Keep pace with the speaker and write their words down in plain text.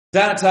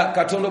Taata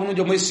Katonda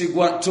omulungi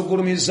omwesigwa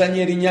tugulumiza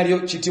nnyo erinnya lyo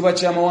kitiibwa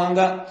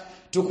ky'amawanga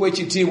tukuwa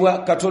ekitiibwa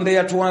Katonda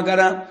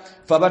yatuwagala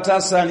ffe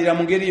abataasaanira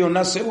mu ngeri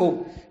yonna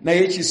ssebo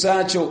naye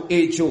ekisa kyo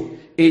ekyo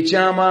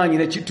eky'amaanyi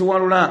ne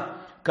kituwalula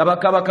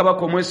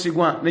kabaka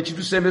omwesigwa ne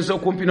kitusembeza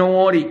okumpi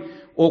n'owooli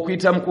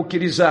okuyita mu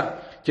kukkiriza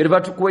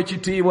kyeriva tukuwa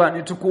ekitiibwa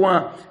ne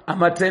tukuwa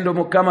amatendo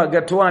Mukama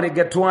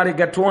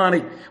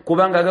gatwale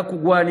kubanga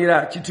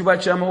gakugwanira kitiibwa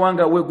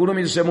ky'amawanga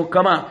weegulumize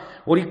Mukama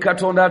oli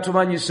Katonda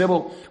atumanyi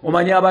ssebo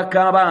omanyi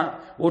abakaaba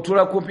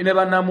otula kumpi ne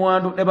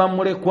bannamwandu ne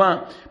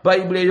bamulekwa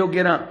Bayibuli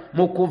eyogera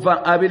mu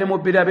Kuva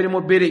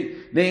 22:22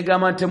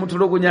 negamba nti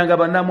temutulugunyanga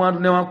bannamwandu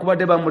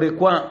newankubadde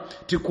bamulekwa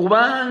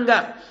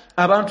tikubanga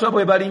abantu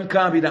abo bali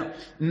nkabira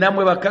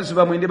namwe bakazi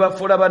bamwe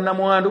ndibafuula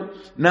bannamwandu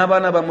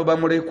n'abaana bamwe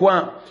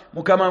bamulekwa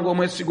Mukama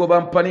ng'omwesigo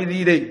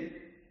bampanirire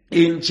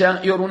enkya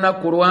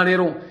y'olunaku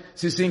olwaleero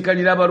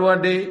sisinkanira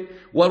abalwadde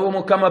waliwo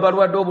Mukama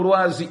balwadde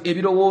obulwazi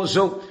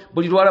ebirowoozo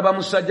buli lwalaba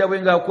musajja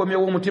we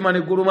ng'akomyewo omutima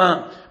ne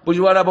guluma buli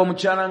lwalaba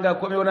omukyala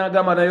ng'akomyewo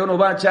n'agamba naye ono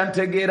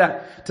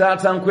bakyantegeera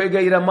taata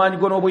nkwegayira amaanyi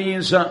go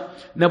n'obuyinza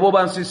nabo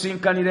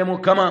bansisinkanire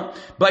Mukama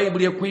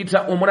Bayibuli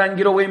ekuyita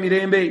omulangiro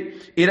w'emirembe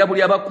era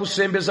buli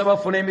abakusembeza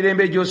bafuna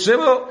emirembe egyo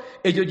ssebo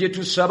egyo gye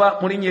tusaba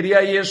mu linnya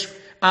erya Yesu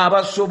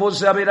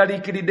abasobozi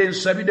abeeraliikiridde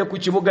nsabidde ku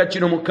kibuga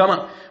kino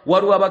Mukama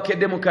waliwo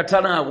abakedde mu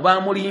katalaawo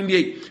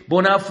bamulimbye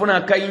bonaafuna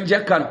akayinja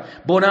kano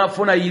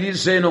bonaafuna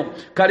yiriza eno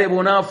kale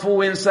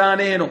bonaafuuwa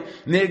ensaana eno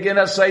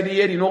negenda sayidi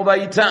yeri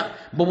n'obayita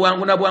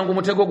bwangu na bwangu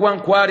mutego gwa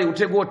nkwale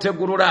utego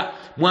otegulula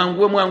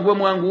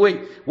mwanguwe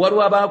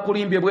waliwo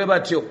abaakulimbye bwe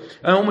batyo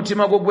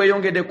omutima gwo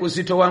gweyongedde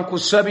kuzito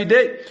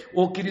wankusabidde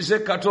okkirize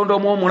Katonda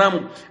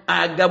omw'omulamu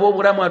agaba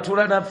obulamu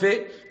atuula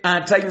naffe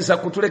atayinza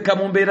kutuleka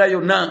mu mbeera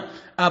yonna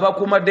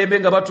abakuuma ddembe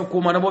nga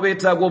batukuuma nabo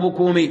beetaaga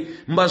obukuumi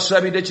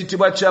mbasabidde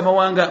kitiibwa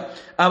ky'amawanga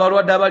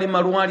abalwadde abali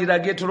malwaliro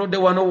ageetolodde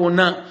wano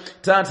wonna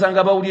taata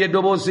nga bawulira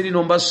eddoboozi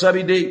lino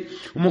mbasabidde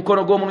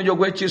omukono gw'omulungi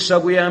ogw'ekisa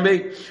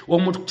guyambe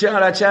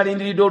omukyala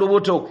akyalindiridde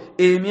olubuto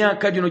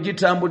emyaka gino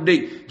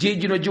gitambudde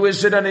gino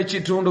giwezera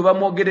n'ekitundu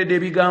bamwogeredde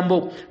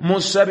ebigambo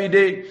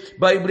musabidde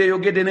Bayibuli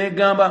eyogedde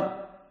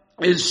n'egamba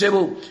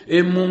essebo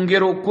mu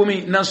ngero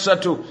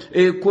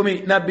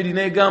 13:12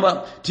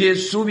 negamba ti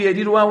essuubi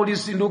erirwawo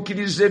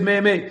lisinduukiriza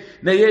emmeeme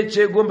naye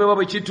ekyegombebwa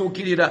bwe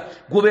kituukirira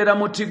gubeera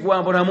muti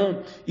gwa bulamu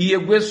ye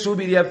gwe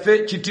essuubi lyaffe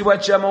kitiibwa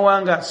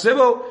ky'amawanga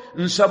ssebo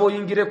nsaba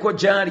oyingireko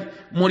gy'ali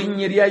mu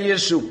linnya erya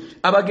Yesu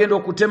abagenda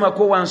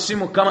okutemako wansi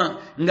Mukama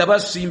nga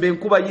basimba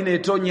enkuba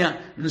yineetonya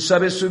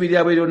nsaba essuubi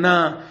lyabwe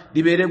lyonna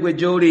libeere gwe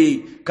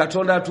gy'oli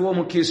Katonda atuwa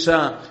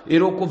omukisa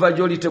era okuva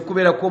gy'oli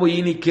tekubeerako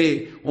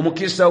obuyinike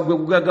omukisa gwe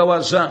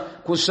gugagawaza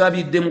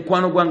kusabidde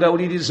mukwano gwange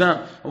awuliriza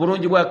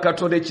obulungi bwa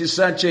Katonda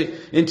ekisa kye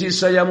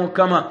entiisa ya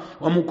Mukama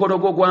omukono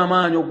gwo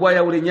gw'amaanyi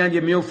ogwayawula ennyanja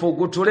emyufu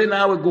ogutule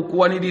naawe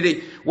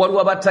gukuwanirire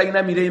waliwo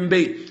abatalina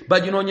mirembe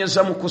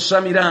baginoonyeza mu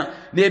kusamira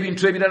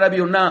n'ebintu ebirala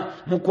byonna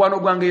mukwano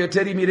gwange yo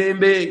teri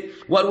mirembe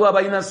waliwo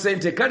abalina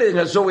ssente kale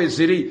nga zo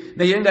weeziri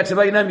naye nga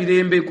tebalina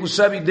mirembe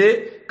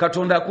kusabidde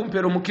Katonda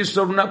akumpeera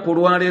omukisa olunaku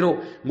olwaleero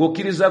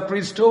ng'okkiriza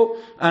Kristo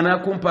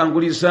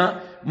anaakumpanguliza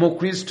mu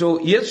Kristo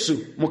Yesu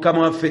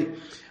Mukama waffe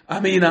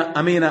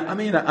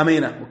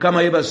amina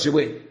Mukama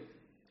yeebazibwe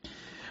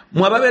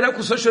mwe ababeera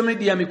ku social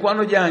media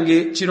mikwano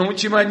gyange kino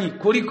mukimanyi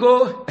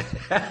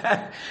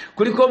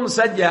kuliko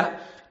omusajja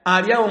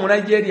ali awo mu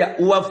Nigeria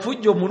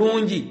uwafujjo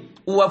mulungi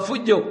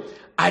uwafujjo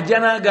ajja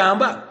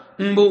n'agamba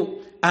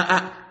mbu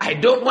I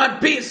don't want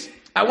peace,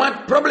 I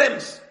want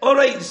problems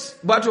always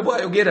bwatyo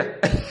bwayogera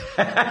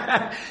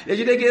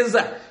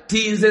ekitegeeza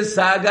tinze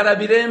saagala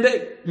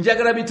mirembe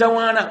njagala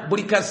bitawaana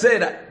buli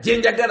kaseera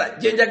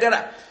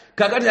gyenjagala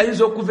kakati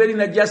ayinza okuva eri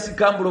najja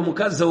kambula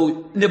omukazi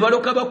oyo ne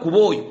baloka bakuba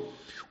oyo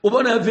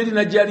oba naava eri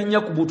najja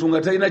alinnya ku butu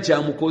nga talina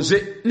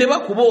kyamukoze ne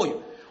bakuba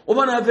oyo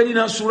oba naava eri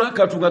n'asuula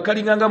akatu nga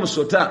kalinganga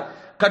musota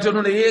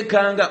katono ne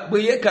yeekanga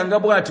bwe yeekanga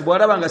bw'ati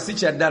bw'alaba nga si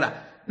kyaddala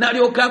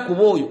n'alyoka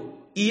akuba oyo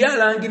ye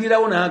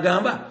alangirirawo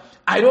n'agamba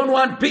I don't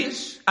want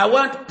peace, I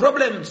want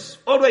problems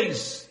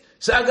always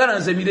saagala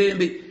nze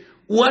mirembe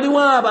waliwo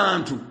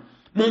abantu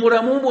mu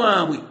bulamu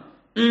bwabwe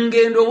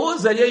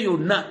ng'endowooza ye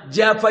yonna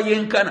gy'afa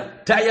yenkana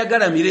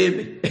tayagala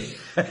mirembe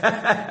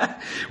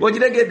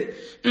ogiregedde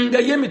nga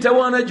ye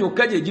mitawaana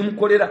gyokka gye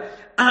gimukolera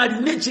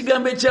alina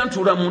ekigambo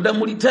ekyantuula munda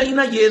muli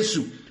talina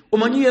Yesu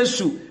omanyi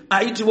Yesu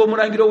ayitibwa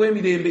omulangiro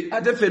w'emirembe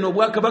ate ffe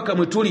n'obwakabaka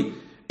mwe tuli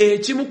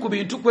ekimu ku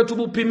bintu kwe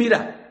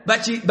tubupimira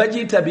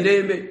bagiyita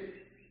birembe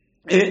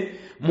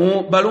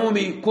mu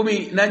Baluumi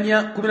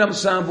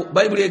 14:17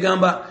 Bayibuli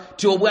egamba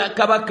ti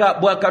obwakabaka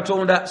bwa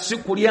Katonda si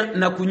kulya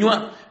na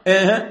kunywa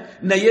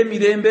naye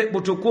emirembe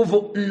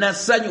butukuvu na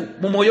ssanyu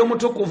mu mwoyo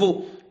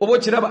omutukuvu oba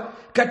okiraba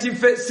kati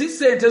ffe si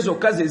ssente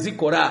zokka ze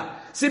zikola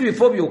si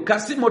bifo byokka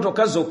si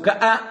motoka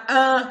zokka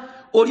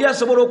oli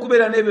asobola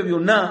okubeera n'ebyo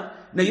byonna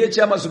naye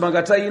ekyamazima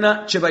nga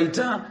talina kye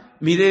bayita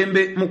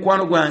mirembe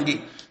mukwano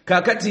gwange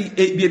kaakati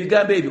bye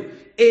bigambo ebyo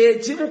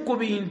ekimu ku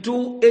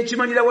bintu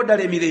ekimanyirawo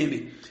ddala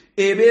emirembe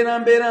ebeera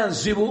mbeera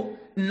nzibu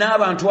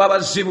n'abantu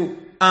abazibu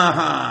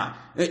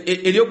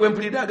eriyo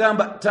gwempulire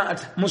agamba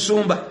taata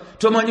musumba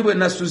tomanyi bwe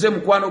nasuze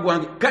mukwano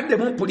gwange kadde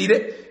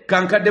mumpulire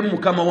kankadde mu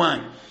mukama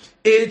wange.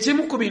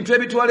 Ekimu ku bintu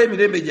ebitwala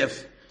emirembe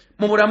gyaffe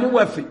mu bulamu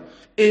bwaffe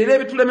era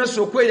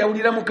ebitulemesa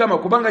okweyawulira mukama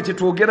kubanga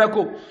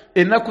kyetwogerako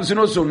ennaku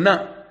zino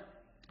zonna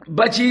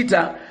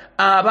bakiyita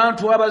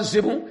abantu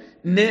abazibu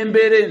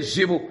n'embeera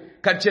enzibu.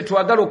 Kati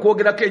kyetwagala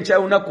okwogerako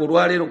enkyayolunaku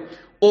olwaleero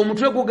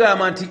omutwe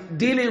gugamba nti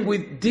dealing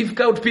with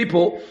difficult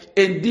people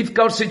and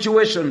difficult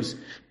situations,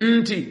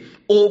 nti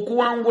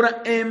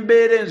okuwangula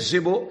embeera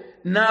enzibu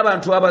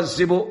n'abantu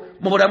abazibu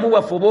mu bulamu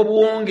bwaffe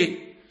obw'obuwonge.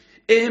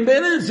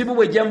 Embeera enzibu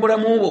bw'ejja mu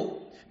bulamu bwo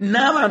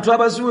n'abantu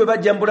abazibu bwe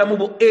bajja mu bulamu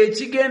bwo,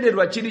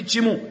 ekigendererwa kiri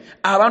kimu.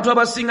 Abantu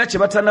abasinga kye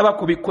batannaba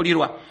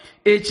kubikkulirwa,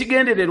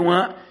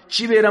 ekigendererwa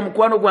kibeera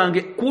mukwano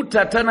gwange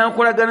kutatana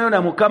nkolaganayo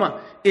na mukama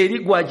eri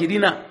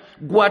gwagirina.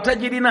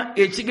 Gwatagirina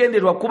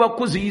ekigendererwa kuba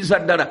kuziyiza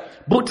ddala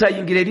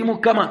butayingira eri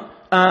mukama.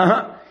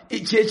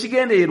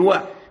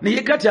 Kyekigendererwa.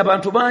 Naye kati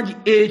abantu bangi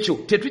ekyo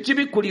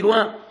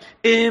tetukibikkulirwa.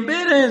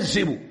 Embeera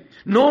enzibu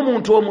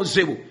n'omuntu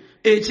omuzibu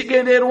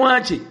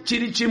ekigendererwa kye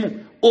kiri kimu.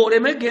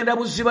 Oleme genda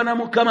buziba na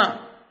mukama.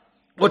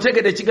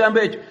 Otegedde ekigambo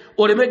ekyo,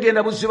 oleme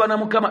genda buziba na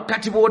mukama.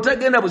 Kati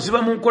bw'otagenda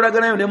buziba mu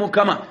nkolaganayo ne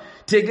mukama,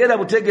 tegeera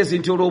butegeezi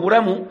nti olwo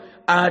obulamu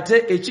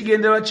ate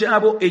ekigendererwa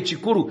kyabo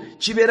ekikulu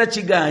kibeera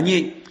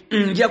kiganye.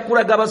 Nja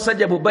kulaga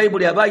abasajja mu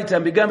Bayibuli abaayita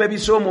mu bigambo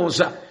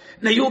ebisoomooza,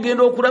 naye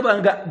ogenda okulaba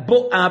nga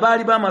bo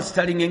abaali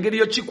b'amasitalinga engeri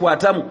yo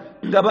kikwatamu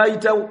nga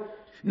baayitawo,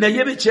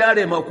 naye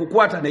bekyalema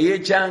okukwata naye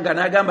ekyanga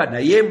n'agamba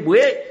naye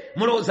mbwe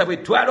mulowooza bwe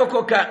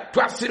twalokoka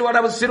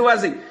twasirwala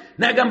busirwazi,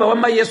 n'agamba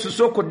wamma Yesu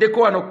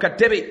sookoddeko wano ku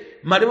katebe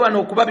male wano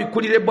okuba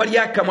bikkulira ebbwa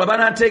lyakamwe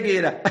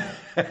abanantegeera.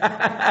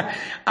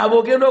 Abo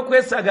ogenda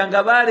okwesaga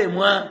nga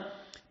baalemwa.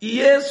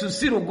 Yesu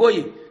si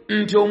lugoye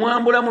nti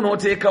omwambulamu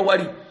n'oteeka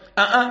wali.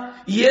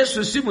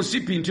 Yesu si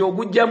musipi nti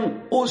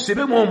ogujjamu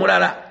osibemu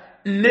omulala.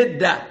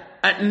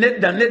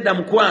 Nedda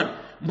mukwano.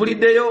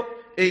 Mbuliddeyo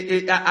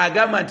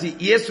agamba nti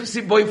Yesu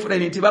si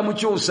boyfriend nti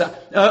bamukyusa.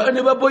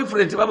 Ne ba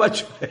boyfriend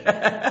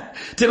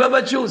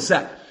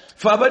tebabakyusa.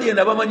 Fe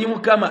abalyenda bamanyi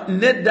mukama.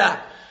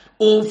 Nedda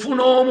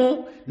ofuna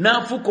omu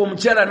n'afuuka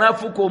omukyala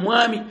n'afuuka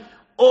omwami,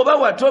 oba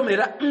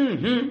watomera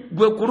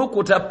gwe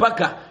kulukuta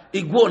paka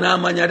igwo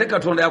n'amanya ate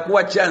Katonda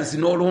yakuwa chance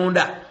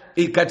n'olonda.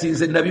 Kati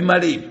nze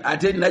nabimala ebyo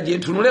ate nagye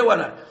ntunule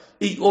wala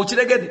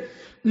okiregedde.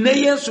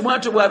 Ne Yesu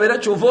mwatyo bw'abeera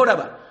kyova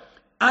olaba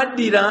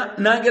addira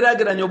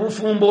n'ageraageranya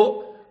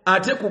obufumbo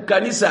ate ku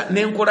kkanisa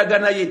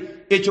n'enkolagana ye.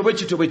 Ekyo bwe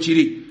kityo bwe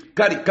kiri.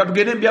 Kale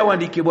katugende mu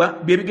byawandiikibwa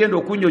bye bigenda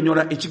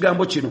okunnyonnyola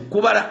ekigambo kino.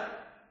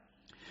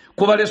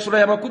 Kubala essula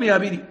ya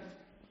 20.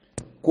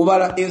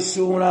 Kubala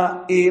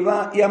essula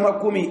eba ya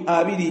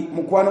 20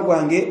 mukwano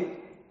gwange.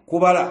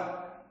 Kubala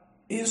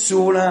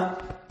essula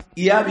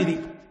ya 2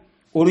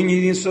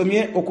 olunyiriri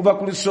nsomye okuva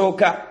ku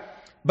lusooka.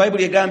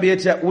 Bayibuli egambye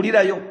etya,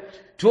 wulirayo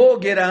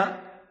twogera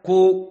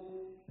ku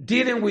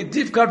dealing with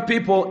difficult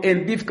people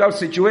and difficult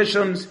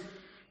situations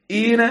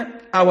in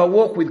our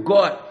walk with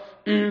God,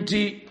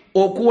 nti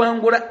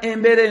okuwangula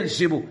embeera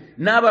enzibu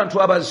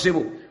n'abantu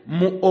abazibu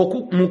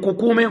mu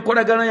kukuuma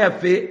enkolagana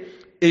yaffe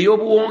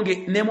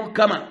ey'obuwonge ne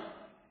mukama.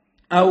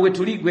 Awo we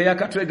tuli gwe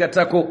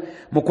yakatwegattako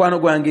mukwano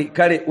gwange.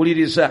 Kale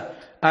uliriza,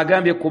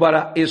 agambye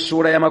kubala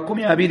essula ya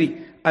 20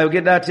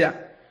 ayogedde atya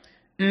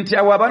nti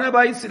awo abaana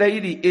ba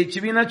Isirayiri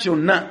ekibiina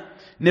kyonna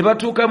ne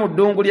batuuka mu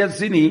ddungu lya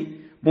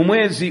Zini mu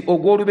mwezi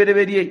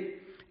ogw'olubereberye.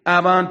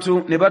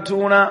 Abantu ne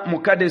batuula mu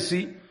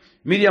Kadesi,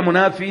 Miryamu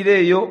n'afiira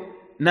eyo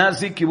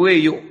n'aziikibwa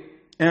eyo.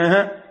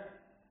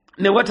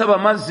 Ne wataba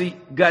mazzi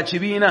ga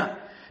kibiina,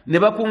 ne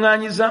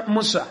bakuŋŋaanyiza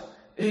Musa,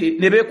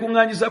 ne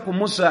beekuŋŋaanyiza ku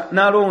Musa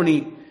ne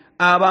Alooni.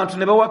 Abantu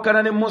ne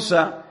bawakana ne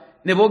Musa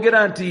ne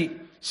boogera nti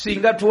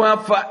singa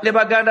twafa ne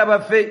baganda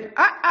baffe.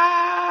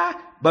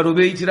 Bano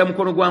beeyitira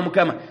mukono gwa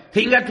Mukama.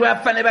 Singa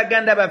twafa ne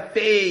baganda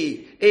baffe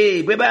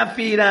bwe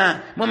bafiira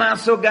mu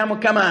maaso ga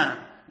Mukama.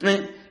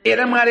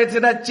 Era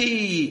mwaleetera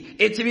ki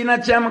ekibiina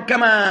kya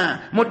Mukama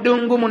mu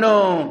ddungu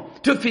muno?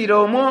 Tufiira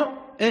omwo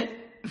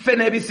ffe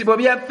n'ebisibo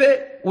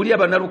byaffe. Uli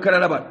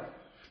abannalukalala bano.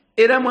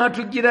 Era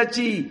mwatuggira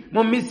ki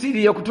mu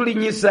Misiri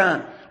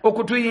okutulinyisa,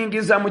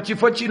 okutuyingiza mu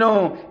kifo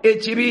kino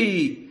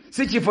ekibi?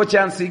 Si kifo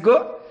kya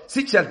nsigo,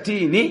 si kya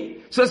ttiini,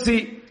 so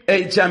si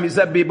kya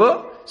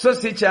mizabbibo, so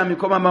si kya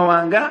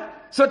mikomamawanga,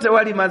 so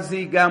tewali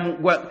mazzi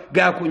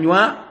ga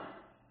kunywa.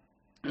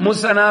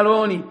 Musa ne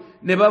Alooni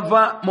ne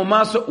bava mu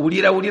maaso.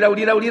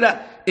 Wulira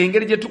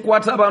engeri gye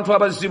tukwata abantu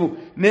abazibu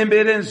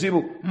n'embeera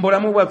enzibu mu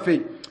bulamu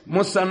bwaffe.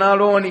 Musa ne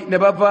Alooni ne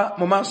bava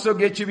mu maaso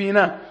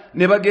g'ekibiina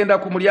ne bagenda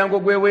ku mulyango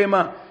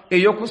gw'eweema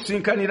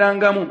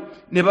ey'okusinkanirangamu,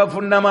 ne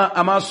bavunnama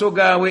amaaso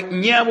gaabwe,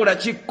 nnyabula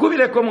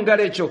kikubireko mu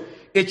ngalo ekyo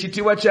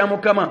ekitiibwa kya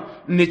Mukama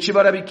ne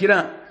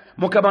kibalabikira.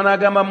 Mukama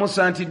n'agamba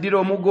Musa nti ddira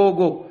omuggo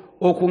ogwo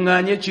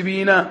okuŋŋaanya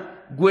ekibiina,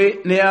 gwe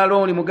ne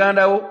Alooni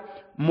muganda wo,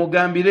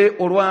 mugambire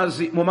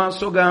olwazi mu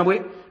maaso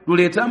gaabwe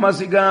luleete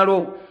amazzi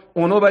gaalwo.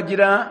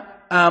 Onoobagira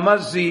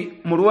amazzi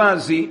mu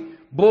lwazi,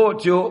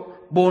 bw'otyo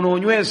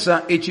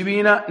bw'onoonywesa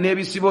ekibiina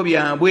n'ebisibo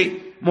byabwe.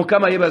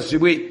 Mukama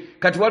yeebazibwe.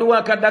 Kati waliwo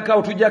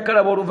akaddakaawo tujja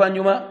kalaba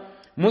oluvannyuma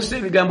Musa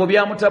ebigambo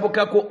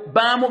byamutabukako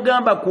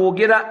baamugamba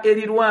kwogera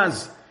eri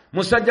Lwazi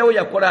musajja we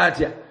yakola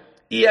atya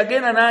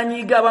yagenda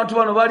n'anyiiga abantu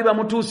bano baali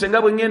bamutuuse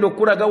nga bwe ngenda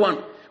okulaga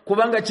wano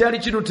kubanga kyali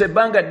kiruta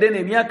ebbanga ddene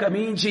emyaka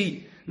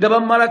mingi nga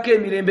bamumalako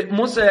emirembe.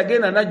 Musa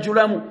yagenda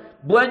n'ajjulamu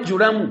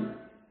bwajjulamu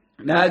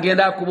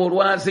n'agenda akuba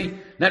Olwazi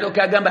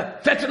n'alyoka agamba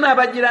ffe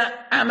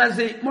tunaabagira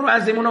amazzi mu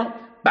lwazi muno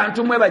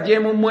bantu mmwe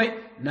bajeemu mmwe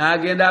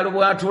n'agenda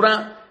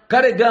alubwatula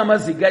kale ga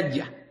amazzi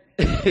gajja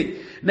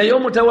naye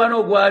omutawaana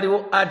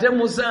ogwaliwo ate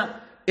Musa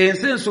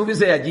ensi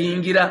ensuubize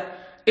yagiyingira.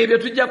 Ebyo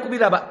tujja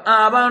kubiraba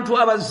abantu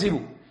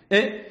abazibu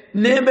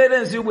n'embeera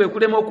enzibu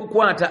bwekulema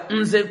okukwata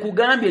nze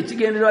kugambye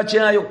ekigendererwa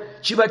kyayo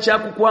kiba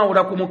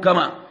kyakukwawula ku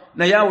Mukama.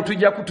 Naye awo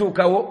tujja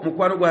kutuukawo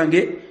mukwano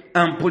gwange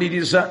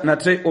ampuliriza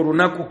nate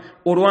olunaku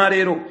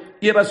olwaleero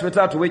yeebasibwe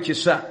taata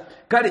w'ekisa.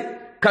 Kale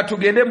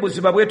katugende mu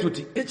buziba bwe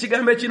tuti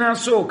ekigambo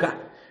ekinaasooka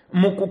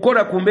mu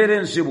kukola ku mbeera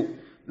enzibu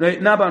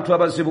n'abantu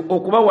abazibu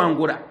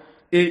okubawangula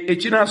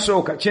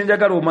ekinaasooka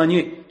kyenjagala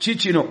omanye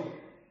kikino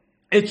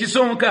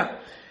ekisonka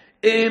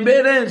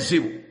embeera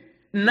enzibu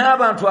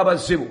n'abantu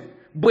abazibu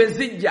bwe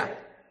zijja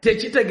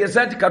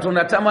tekitegeeza nti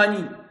Katonda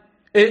tamanyi.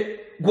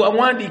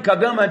 Gwawandiika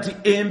gamba nti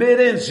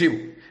embeera enzibu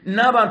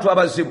n'abantu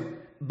abazibu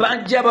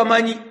bajja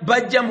bamanyi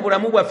bajja mu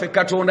bulamu bwaffe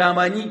Katonda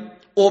amanyi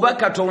oba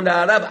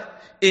Katonda alaba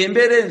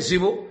embeera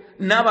enzibu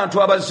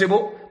n'abantu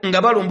abazibu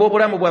nga balumba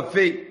obulamu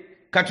bwaffe.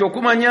 Kati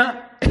okumanya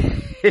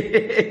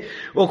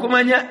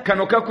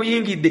kano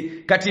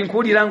kakuyingidde kati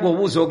nkuwulira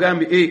ng'obuuza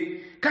ogambye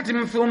kati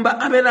mufumba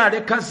abeera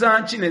aleka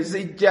zanki ne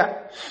zijja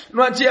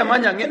lwaki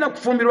yamanya ngenda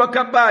kufumbirwa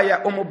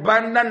kabaaya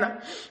omubandana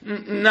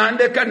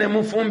nandeka ne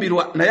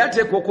mufumbirwa naye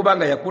ateekwa okuba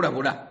nga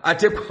yakulabula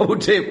ateekwa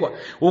buteekwa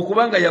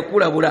okuba nga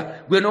yakulabula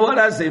gwe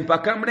nowalaza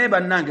empaka mule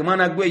bannange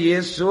mwana gwe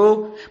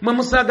Yesu mwe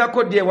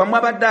musaagako ddi ewamu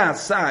abadde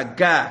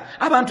asaaga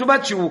abantu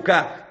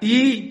bakyuka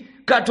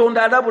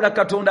Katonda alabula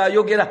Katonda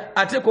ayogera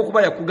ateekwa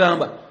okuba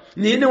yakugamba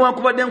naye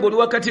newankubadde ng'oli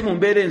wakati mu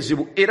mbeera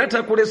enzibu era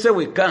takulese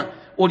wekka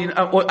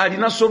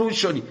alina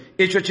solution.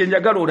 Ekyo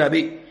kyenjagala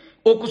olabe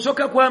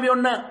okusoka kwa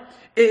byonna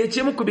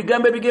ekimu ku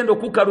bigambo ebigenda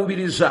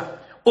okukalubiriza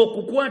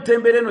okukwata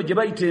embeera eno gye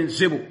bayita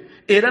enzibu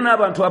era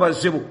n'abantu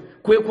abazibu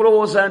kwe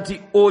kulowooza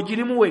nti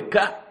ogirimu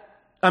wekka.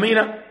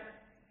 Amina.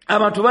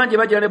 Abantu bangi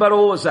bajja ne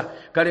balowooza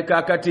kale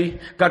kaakati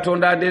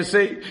Katonda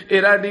andese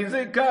era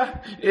ndinzeka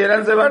era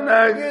nze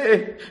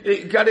bannange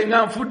kale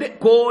nga nfudde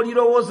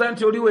koolirowooza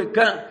nti oli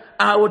wekka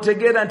awo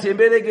tegeera nti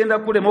embeera egenda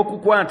kulema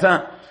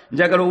okukwata.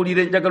 Njagala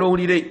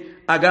owulire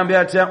agambye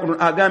atya?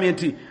 Agambye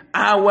nti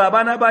awo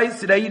abaana ba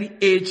Isirayiri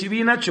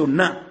ekibiina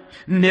kyonna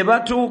ne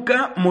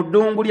batuuka mu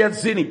ddungu lya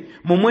Zini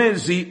mu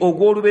mwezi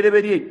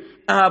ogw'olubereberye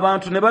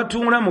abantu ne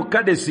batuula mu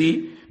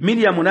Kadesi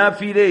Miriyamu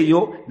n'afiira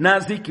eyo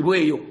n'aziikibwa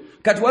eyo.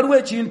 Kati waliwo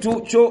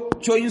ekintu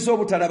ky'oyinza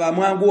obutalaba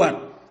amangu wano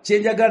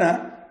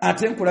kyenjagala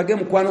ate nkulage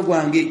mukwano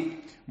gwange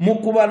mu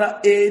kubala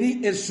eri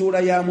essuula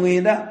ya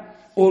 9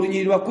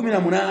 olunyiriri lwa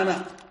 18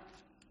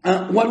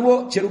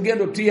 waliwo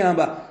kyerugendo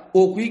tuyamba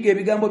okuyiga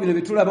ebigambo bino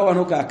bitulaba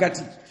wano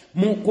kaakati.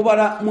 Mu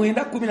kubala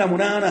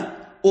 9:18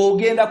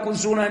 ogenda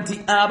kuzuula nti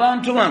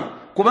abantu bano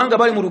kubanga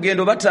bali mu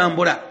lugendo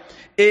batambula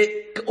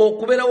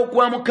okubeerawo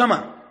kwa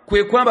Mukama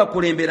kwe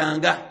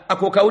kwabakulemberanga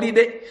ako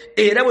kawulidde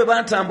era bwe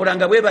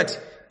batambulanga bwe bati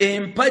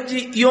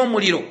empagi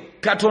y'omuliro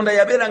Katonda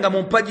yabeeranga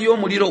mu mpagi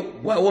y'omuliro.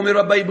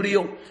 Bwawoomerwa Bayibuli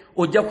yo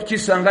ojja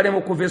kukisanga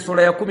mu kuva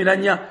essuula ya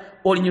 14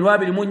 olunyiriri lwa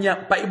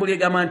 24 Bayibuli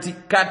egamba nti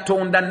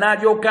Katonda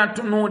n'alyoka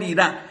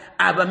atunuulira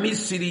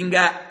Abamisiri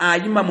nga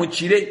ayima mu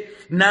kire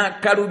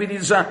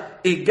n'akalubiriza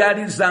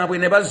eggaali zaabwe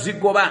ne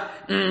bazigoba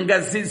nga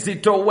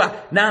zizitowa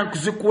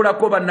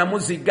n'akuzikuulako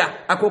bannamuziga.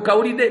 Ako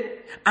kawulidde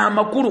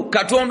amakulu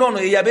Katonda ono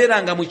ye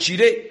yabeeranga mu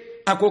kire.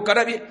 Ako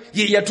kalabye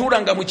ye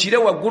yatuulanga mu kire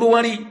waggulu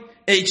wali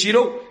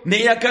ekiro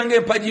neyakanga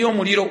empagi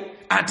y'omuliro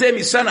ate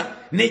emisana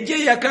nejja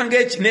eyakanga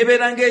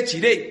nebeeranga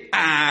ekire.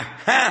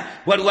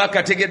 Waliwo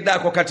akategedde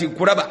ako kati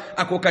kulaba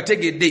ako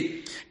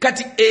kategedde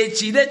kati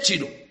ekire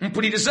kino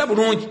mpuliriza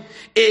bulungi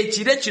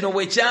ekire kino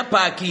bwe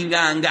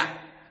kyapaakinganga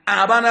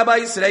abaana ba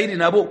Isirayiri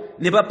nabo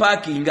ne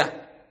bapaakinga.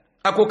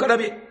 Ako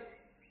kalabye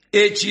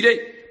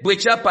ekire bwe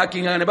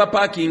kyapaakinganga ne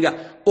bapaakinga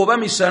oba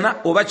misana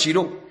oba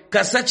kiro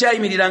kasa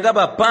kyayimiriranga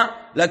bapa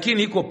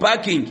lakini iko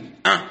parking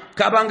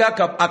kabanga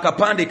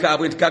akapande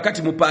kaabwe nti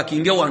kakati mu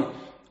parking wano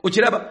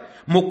okiraba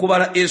mu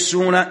kubala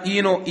essuula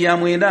ino ya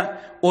 9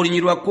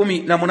 olunyiriri lwa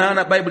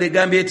 18 Bayibuli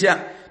egambye etya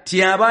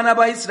ti abaana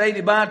ba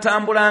Isirayiri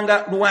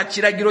baatambulanga lwa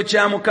kiragiro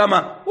kya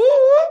Mukama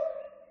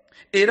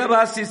era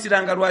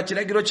baasiisiranga lwa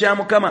kiragiro kya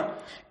Mukama.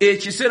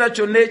 Ekiseera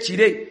kyonna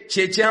ekire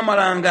kye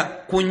kyamalanga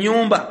ku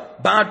nnyumba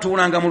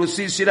baatuulanga mu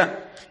lusiisira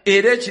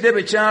era ekire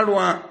bwe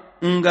kyalwa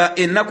nga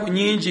ennaku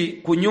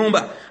nyingi ku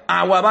nyumba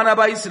awo abaana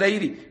ba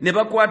Isirayiri ne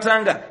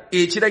bakwatanga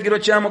ekiragiro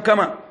kya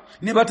Mukama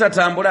ne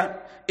batatambula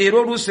era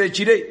oluusi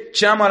ekire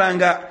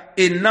kyamalanga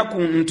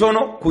ennaku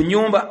ntono ku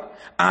nyumba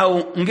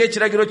awo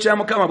ng'ekiragiro kya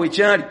Mukama bwe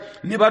kyali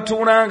ne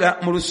batuulanga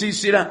mu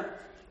lusiisira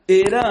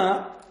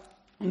era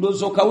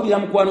ndozo kawulira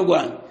mukwano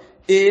gwange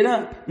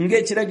era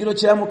ng'ekiragiro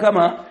kya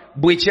Mukama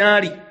bwe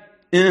kyali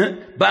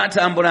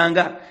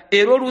batambulanga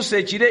era oluusi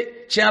ekire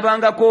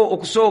kyabangako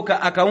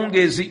okusooka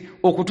akawungeezi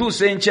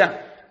okutuusa enkya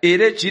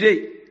era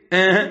ekire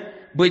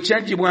bwe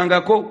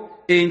kyagibwangako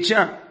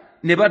enkya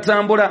ne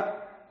batambula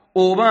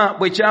oba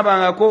bwe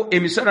kyabangako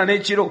emisana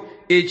n'ekiro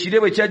ekire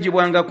bwe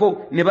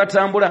kyagibwangako ne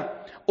batambula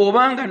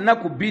obanga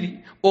nnaku 2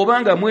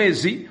 obanga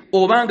mwezi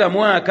obanga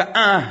mwaka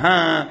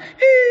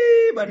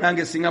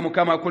banange singa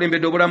Mukama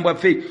akulembedde obulamu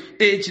bwaffe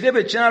ekire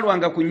bwe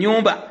kyalwanga ku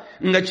nnyumba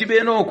nga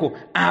kibeena okwo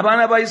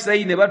abaana ba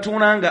Isirayiri ne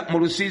batuunanga mu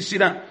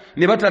lusiisira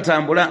ne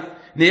batatambula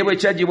naye bwe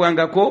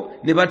kyagibwangako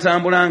ne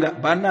batambulanga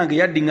bannange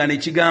yaddingana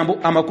ekigambo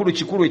amakulu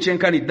kikulu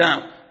ekyenkanidde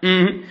awo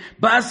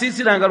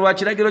baasiisiranga lwa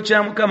kiragiro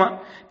kya Mukama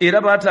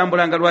era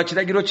baatambulanga lwa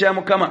kiragiro kya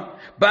Mukama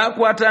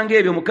baakwatanga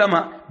ebyo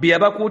Mukama bye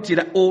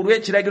yabakuutira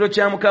olw'ekiragiro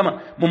kya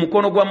Mukama mu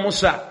mukono gwa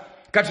Musa.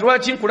 Kati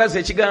lwaki nkulaza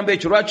ekigambo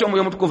ekyo? Lwaki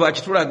Omwoyo Omutukuvu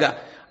akitulaga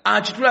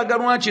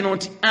lwakino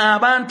nti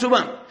abantu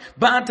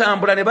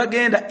baatambula ne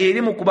bagenda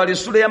eri mu Kubala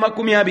essula ya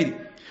 20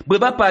 bwe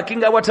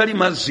bapaakinga watali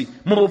mazzi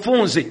mu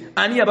bufunze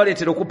ani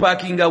yabaleetera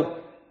okupaakingawo?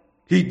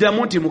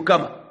 Hiddamu nti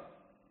Mukama.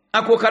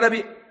 Ako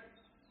kalabye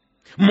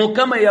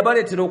Mukama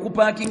yabaleetera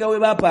okupaakinga we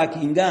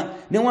bapaakinga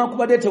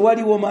newankubadde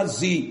tewaliwo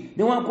mazzi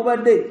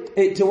newankubadde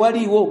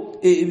tewaliwo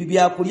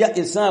byakulya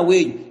essaawa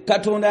eyo.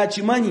 Katonda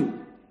akimanyi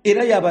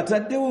era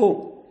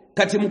yabataddewo.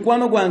 Kati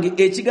mukwano gwange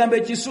ekigambo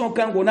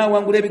ekisooka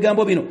ng'onaawangula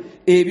ebigambo bino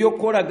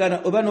ebyokukolagana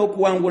oba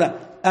n'okuwangula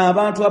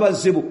abantu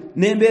abazibu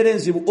n'embeera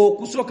enzibu,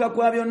 okusooka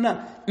kwa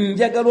byonna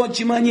njagala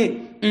okimanye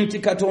nti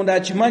Katonda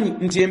akimanyi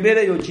nti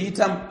embeera eyo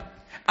kiyitamu.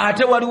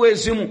 Ate waliwo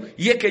ezimu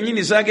ye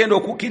kennyini zagenda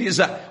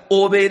okukkiriza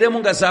obeeremu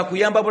nga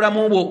zakuyamba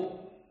bulamu bwo.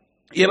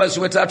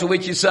 Yeebazibwe Taata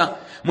ow'ekisa.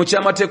 Mu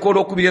kyamateeka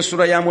olwokubiri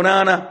essula ya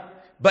 8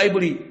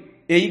 Bayibuli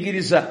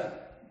eyigiriza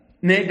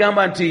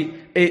n'egamba nti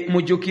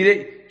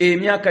mujjukire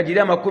emyaka giri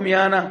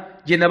 40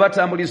 gye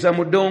nabatambuliza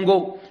mu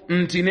ddongo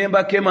nti ne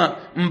mbakema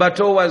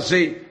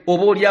mbatoowaze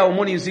oba oliawo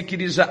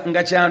mulinzikiriza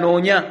nga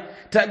kyanoonya.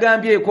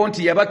 Tagambyeko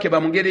nti yabakeba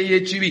mu ngeri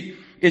y'ekibi.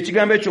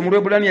 Ekigambo ekyo mu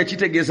Lwebbulaniya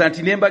kitegeeza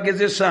nti ne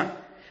mbagezesa.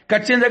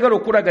 Kati njagala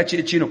okulaga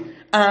kye kino,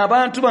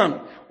 abantu bano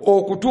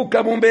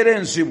okutuuka mu mbeera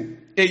enzibu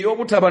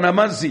ey'obutaba na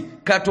mazzi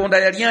Katonda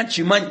yali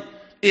akimanyi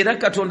era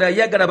Katonda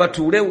yayagala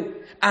batuulewo.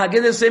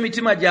 Agezesa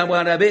emitima gyabwe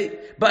alabe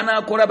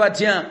banaakola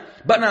batya,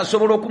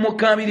 banaasobola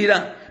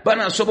okumukaabirira,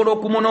 banaasobola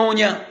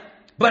okumunoonya,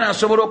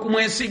 banaasobola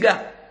okumwesiga.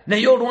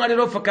 Naye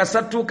olwaleero ffe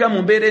kasattuuka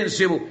mu mbeera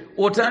enzibu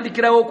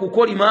otandikirawo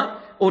okukolima,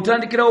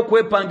 otandikirawo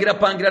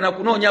okwepangira na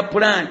kunoonya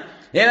pulaani.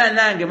 Era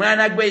nange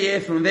mwana gwe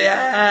yeefunze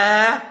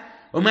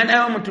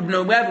omwana w'omuntu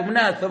buno obwavu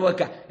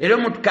bunaasoboka era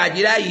omuntu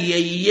kagira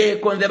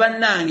yiyeeko nze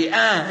bannange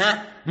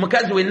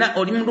mukazi wenna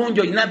oli mulungi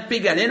olina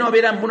piga naye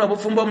n'obeera mu buno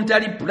obufumbo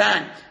omutali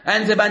pulaani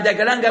nze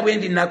banjagala nga bwe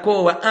ndi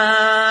nakoowa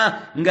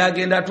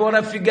ng'agenda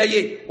atwala figa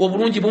ye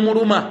obulungi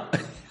bumuluma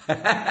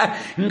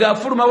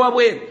ng'afuluma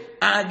wabweru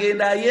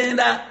agenda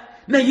ayenda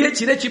naye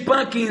ekire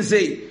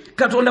kipaakinze.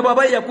 Katonda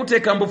bw'aba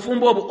yakuteeka mu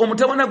bufumbo obwo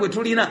omutabona gwe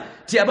tulina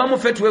ti abamu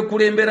ffe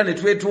twekulembera ne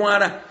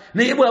twetwala,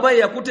 naye bw'aba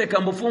yakuteeka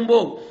mu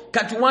bufumbo obwo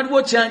kati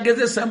waliwo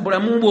kyagezesa mu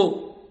bulamu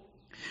bwo.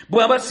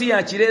 Bw'aba si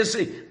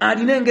yakireese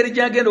alina engeri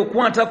gy'agenda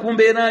okukwata ku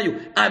mbeerayo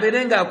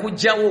abeere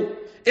ng'akugjawo.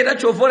 Era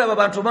kyova olaba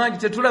abantu bangi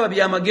tetulaba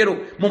byamagero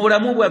mu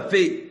bulamu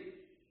bwaffe.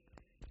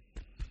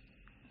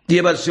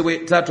 Yeebazibwe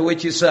Taata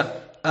ow'ekisa.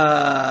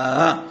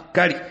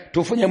 Kali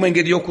tufunyemu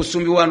engeri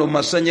y'okusumbibwa wano mu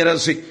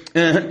masannyalaze.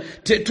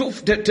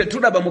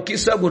 Tetulaba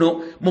mukisa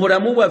guno mu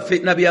bulamu bwaffe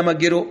na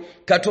byamagero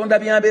Katonda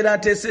by'abeera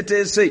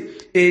ateeseteese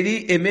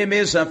eri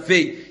emmeeme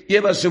zaffe.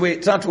 Yeebazibwe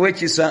Taata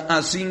ow'ekisa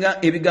asinga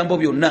ebigambo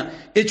byonna.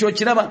 Ekyo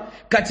kiraba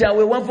kati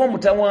awe wava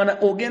omutawaana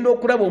ogenda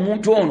okulaba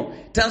omuntu ono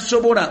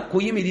tasobola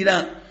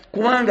kuyimirira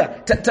kubanga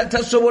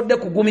tasobodde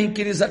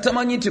kugumiikiriza,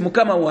 tamanyi nti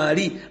Mukama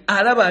waali,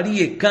 alaba ali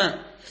yekka.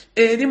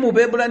 Eri mu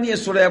Bebbulaniya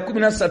essula ya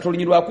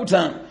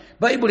 13:5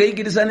 Bayibuli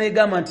eyigiriza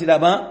n'egamba nti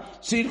laba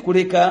siri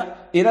kuleka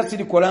era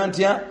siri kola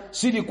ntya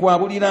siri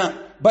kwabulira.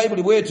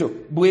 Bayibuli bwetyo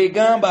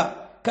bwegamba.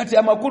 Kati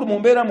amakulu mu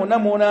mbeera mwonna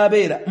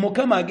mw'onaabeera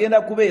Mukama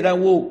agenda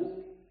kubeerawo.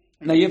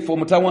 Naye ffe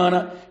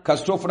omutawaana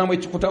kasita ofunamu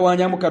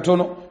ekikutawaanyamu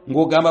katono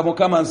ng'ogamba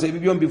Mukama nze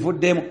ebibyo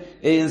mbivuddemu,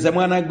 nze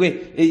mwana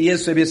gwe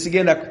Yesu ebyo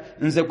sigenda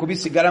nze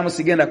kubisigalamu,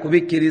 sigenda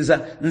kubikkiriza,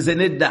 nze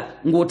nedda,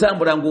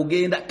 ng'otambula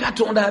ng'ogenda.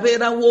 Katonda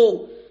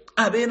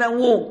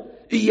abeerawo.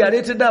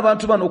 Yaleetedde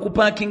abantu bano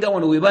okupaakinga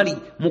wano we bali.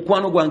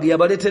 Mukwano gwange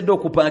yabaleetedde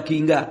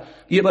okupaakinga.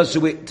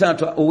 Yeebazibwe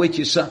Taata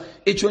ow'ekisa.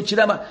 Ekyo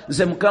kiraba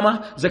nze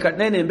Mukama ze kati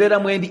nene embeera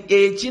mwendi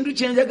ekintu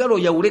kyenjagala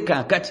oyawule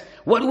kaakati.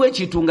 Waliwo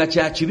ekintu nga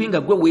kya kibi nga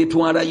gwe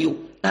weetwalayo.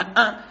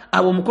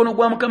 Abo omukono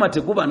gwa Mukama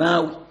teguba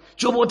naawe.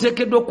 Ky'oba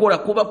oteekeddwa okukola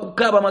kuba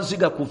kukaaba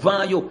amaziga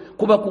kuvaayo,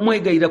 kuba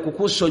kumwegayira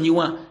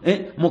kukusonyiwa.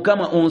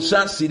 Mukama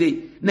onsaasire.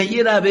 Naye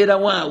era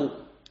abeerawaawo.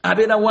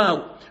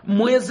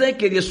 Mu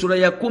Ezeekeri essula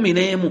ya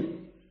 11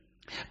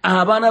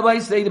 abaana ba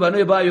Isirayiri bano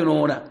bwe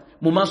baayonoona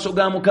mu maaso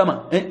ga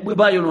Mukama, bwe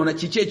baayonoona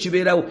kiki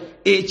ekibeerawo?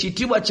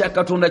 Ekitiibwa kya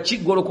Katonda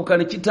kiggolokoka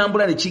ne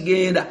kitambula ne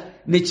kigenda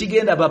ne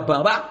kigenda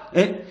bababa.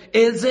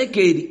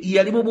 Ezekiel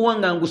yali mu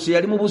buwanganguse,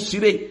 yali mu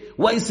busibe,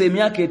 wayise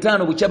emyaka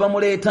 5 bukyaba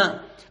muleeta,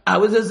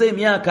 awezeza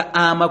emyaka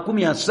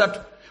 30,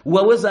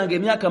 wawezanga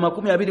emyaka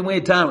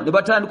 25 ne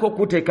batandika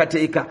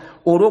okuteekateeka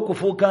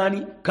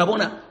olw'okufuukaani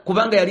kabona,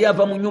 kubanga yali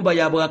ava mu nnyumba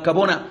ya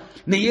bwakabona.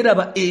 Ne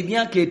yeraba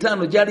emyaka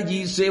 5 gyali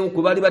giyiseewo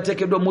ku baali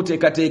bateekeddwa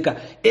muteekateeka,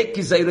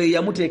 Ekizayiro ye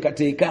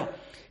yamuteekateeka.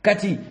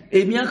 Kati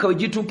emyaka we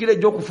gituukira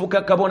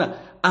egy'okufuuka kabona,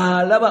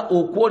 alaba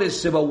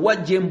okwolesebwa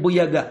wajja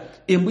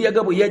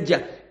embuyaga bwe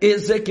yajja,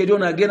 Ezekiel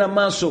ono agenda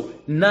maaso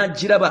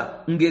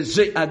n'agiraba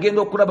ngeze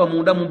agenda okulaba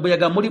munda mu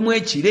mbuyaga mulimu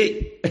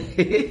ekire.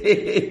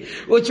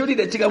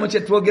 Okiwulira ekigambo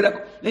kye twogerako.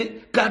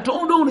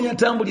 Katonda ono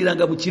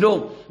yatambuliranga mu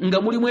kiro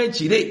nga mulimu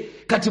ekire,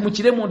 kati mu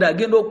kire munda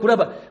agenda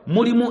okulaba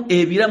mulimu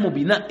ebiramu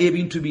bina,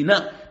 ebintu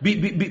bina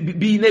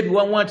biina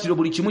ebiwawaatiro,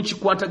 buli kimu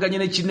kikwataganye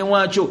ne kinne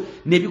waakyo,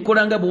 ne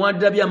bikola nga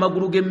buwandira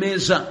by'amagulu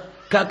g'emmeeza.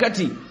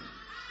 Kakati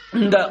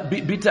nga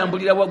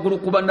bitambulira waggulu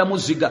ku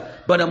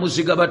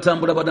bannamuziga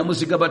batambula,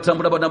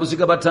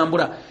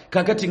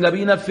 kakati nga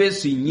birina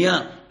feesi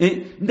nnya,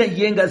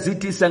 naye nga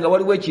zitiisa nga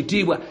waliwo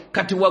ekitiibwa.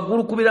 Kati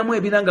waggulu kubiramu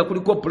ebiranga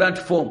kuliko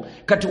platform,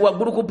 kati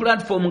waggulu ku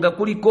platform nga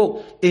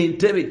kuliko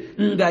entebe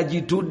nga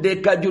gitudde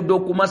kajjudde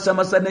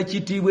okumasamasa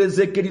n'ekitiibwa.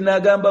 Ezekiel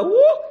n'agamba,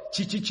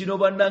 kiki kino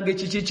bannange,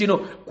 kiki kino?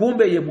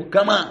 Kumbe ye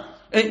Mukama.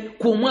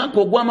 Ku mwaka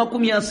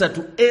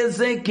ogw'30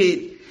 Ezekiel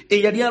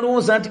eyali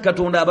alowooza nti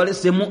Katonda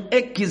abalese mu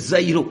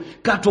Ekizayiro,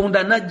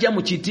 Katonda n'ajja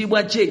mu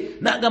kitiibwa kye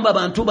n'agamba,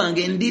 abantu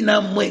bange ndi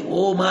nammwe.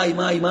 Oh my,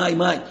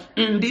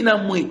 ndi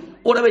nammwe.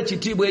 Olaba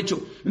ekitiibwa ekyo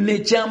ne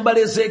kyambala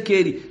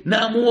Ezekiel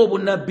n'amuwa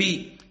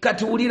obunabbi.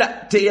 Kati wulira,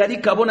 teyali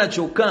kabona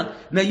kyokka,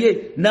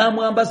 naye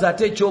n'amwambaza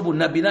ate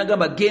eky'obunabbi,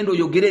 n'agamba, genda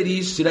oyogere eri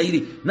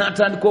Isirayiri,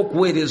 n'atandika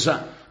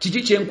okuweereza.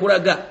 Kiki kye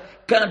nkulaga?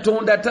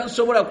 Katonda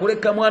tasobola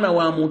kuleka mwana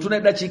wa muntu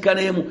n'eddakiika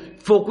n'emu.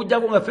 Ffe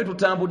okujjako nga ffe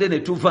tutambudde ne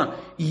tuva,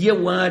 ye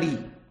waali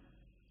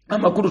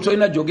amakulu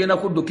tolina gy'ogenda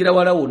kuddukira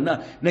wala wonna,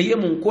 naye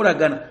mu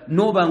nkolagana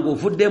n'oba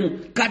ng'ovuddemu.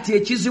 Kati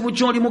ekizibu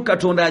ky'olimu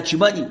Katonda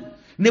akimanyi,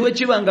 ne bwe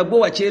kiba nga gwe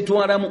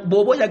wakyetwalamu,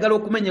 bw'oba oyagala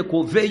okumenyeka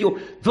oveeyo,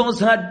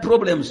 those hard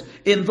problems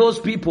and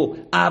those people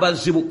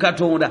abazibu,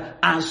 Katonda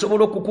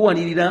asobola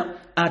okukuwanirira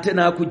ate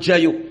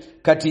n'akugjayo.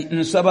 Kati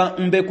nsaba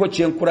mbeko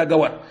kyenkulaga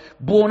wano,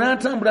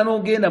 bw'onaatambula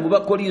n'ogenda mu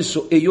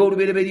Bakolinso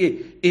ey'olubereberye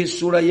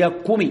essula ya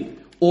 10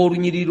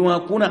 olunyiriri lwa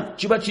 4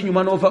 kiba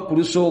kinyuma n'ova ku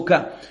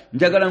lusooka.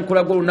 Njagala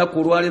nkulaga olunaku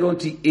olwaleero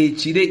nti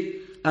ekire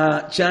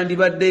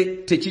kyandibadde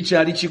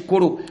tekikyali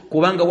kikulu,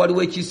 kubanga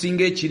waliwo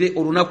ekisinga ekire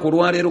olunaku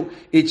olwaleero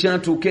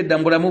ekyatuuka edda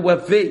mu bulamu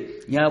bwaffe.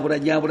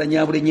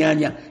 Nyaabula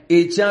nyaanya,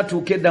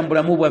 ekyatuuka edda mu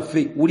bulamu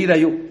bwaffe.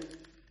 Wulirayo,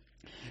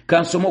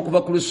 kansoma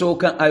okuva ku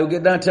lusooka.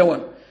 Ayogedde atya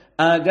wano?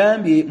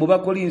 Agambye mu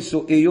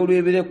Bakolinso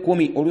ey'olubereberye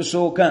 10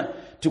 olusooka,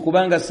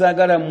 tikubanga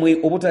saagala mmwe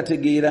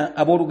obutategeera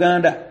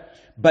abooluganda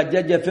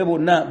bajjajjaffe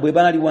bonna bwe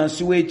baali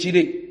wansi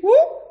w'ekire,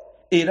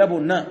 era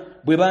bonna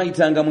bwe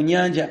baayitanga mu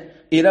nnyanja,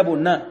 era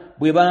bonna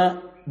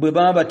bwe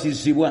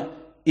baabatizibwa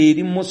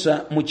eri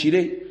Musa mu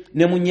kire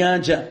ne mu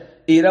nnyanja,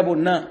 era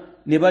bonna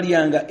ne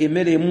balyanga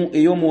emmere emu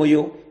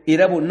ey'omwoyo,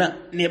 era bonna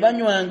ne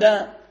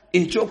banywanga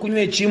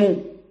ekyokunywa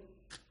ekimu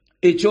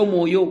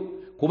eky'omwoyo,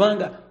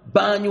 kubanga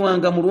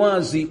baanywanga mu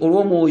lwazi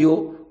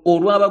olw'omwoyo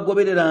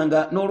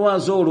olwabagobereranga,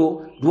 n'olwazi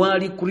olwo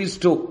lwali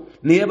Kristo.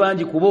 Naye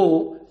bangi ku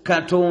bo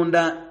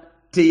Katonda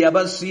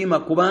teyabasiima,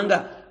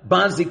 kubanga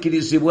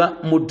bazikirizibwa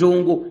mu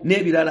ddungu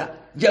n'ebirala.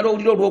 Jala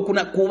oluliro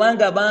olwokuna,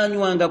 kubanga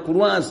baanywanga ku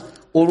lwazi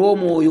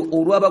olw'omwoyo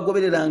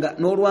olwabagobereranga,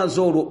 n'olwazi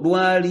olwo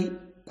lwali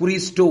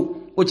Kristo.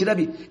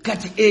 Okirabye?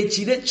 Kati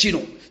ekire kino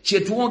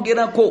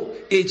kyetwogerako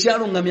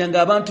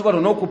ekyaluŋŋamyanga abantu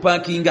bano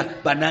n'okupaakinga,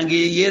 bannange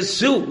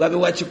Yesu babe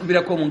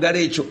wakikubirako mu ngalo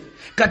ekyo.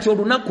 Kati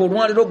olunaku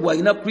olwaleero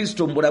gw'alina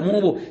Kristo mu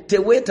bulamu bwo,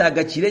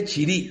 teweetaaga kire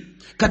kiri.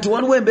 Kati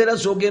waliwo embeera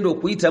z'ogenda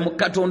okuyitamu,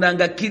 Katonda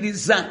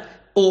ng'akkiriza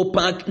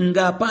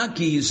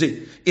ng'apaakiize,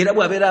 era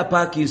bw'abeera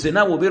apaakiize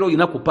naawe obeera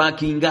olina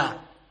kupaakinga.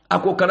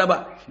 Ako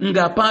kalaba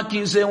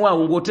ng'apaakinze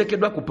waawo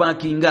ng'oteekeddwa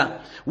kupaakinga.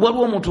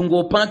 Waliwo omuntu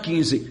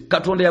ng'opaakinze,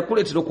 Katonda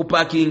yakuleetera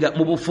okupaakinga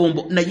mu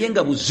bufumbo, naye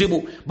nga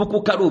buzibu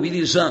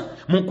bukukaluubiriza.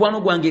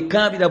 Mukwano gwange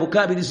kaabira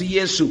bukaabirizi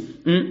Yesu,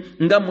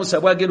 nga Musa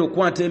bw'agenda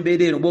okukwata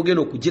embeera eno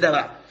bw'ogenda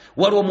okugiraba.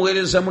 Waliwo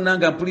omuweereza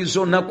munanga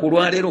mpuliriza olunaku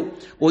olwaleero,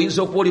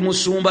 oyinza okuba oli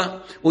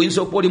musumba,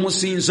 oyinza okuba oli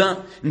musinza,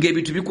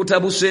 ng'ebintu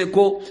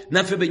bikutabuseeko.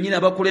 Naffe bennyini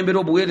abakulembera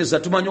obuweereza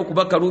tumanyi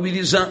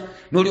okubakaluubiriza,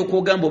 n'olyoka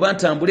ogamba oba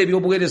ntambula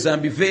eby'obuweereza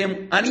mbiveemu.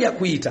 Ani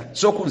yakuyita?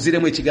 Sooka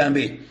onziremu ekigambo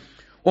ekyo.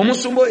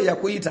 Omusumba oyo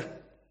yakuyita,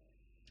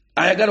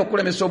 ayagala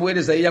okulemesa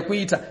obuweereza ye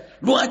yakuyita.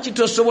 Lwaki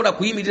tosobola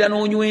kuyimirira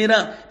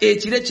n'onywera?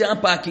 Ekire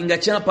kyapaakinga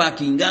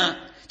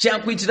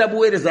kyakuyitira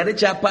buweereza ate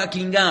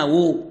kyapaakinga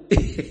awo.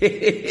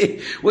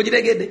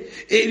 Okitegedde?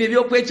 Ebyo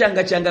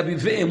ebyokwecyanga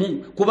biveemu,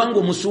 kubanga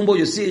omusumba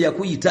oyo si ye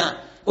yakuyita,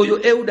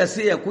 oyo Euda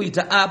si ye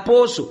yakuyita,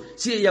 Apooso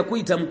si ye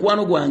yakuyita,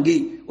 mukwano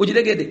gwange.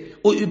 okiregedde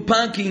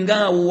parking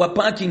awo wa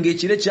parking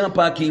ekire kya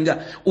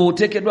parkinga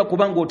oteekeddwa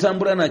kubanga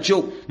otambula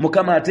nakyo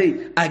mukama ate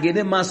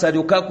agende maaso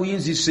alyoka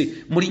akuyinzise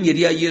mu linnya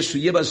lya Yesu.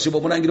 Yeebazibwa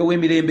omulangira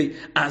w'emirembe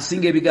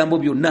asinga ebigambo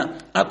byonna.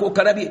 Ako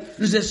kalabye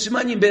nze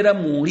simanyi mbeera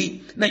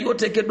muli naye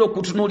oteekeddwa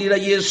okutunuulira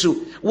Yesu.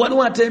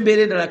 Waliwo ate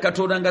embeera endala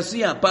Katonda nga si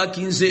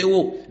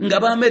yapaakinzeewo nga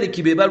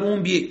b'Ameriki be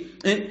balumbye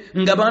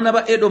nga baana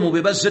ba Edomu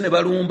be bazze ne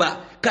balumba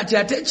kati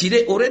ate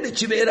kire already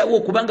kibeerawo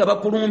kubanga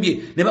bakulumbye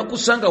ne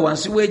bakusanga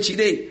wansi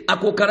w'ekire.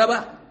 Ako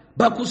kalaba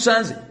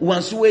bakusanze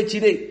wansi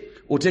w'ekire.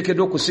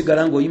 Oteekeddwa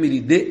okusigala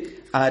ng'oyimiridde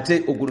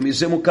ate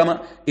ogulumize Mukama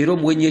era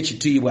omuwenye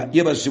ekitiibwa.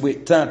 Yeebazibwe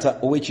Taata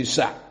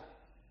ow'ekisa.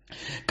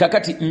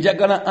 Kakati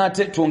njagala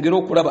ate twongere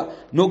okulaba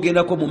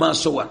n'ogendako mu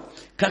maaso wa.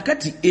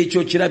 Kakati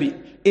ekyo kirabye.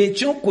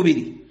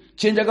 Ekyokubiri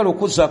kyenjagala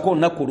okuzzaako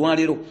olunaku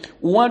olwaleero,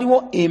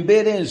 waliwo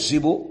embeera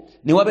enzibu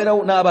ne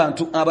wabeerawo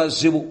n'abantu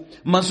abazibu.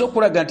 Mmaze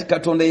okulaga nti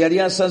Katonda yali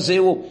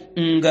asazeewo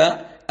nga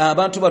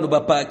abantu bano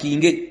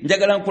bapaakinge.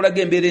 Njagala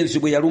nkulaga embeera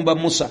enzibu yalumba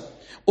Musa.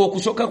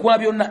 Okusooka kwa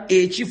byonna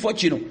ekifo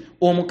kino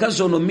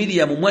omukazi ono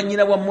Miriyamu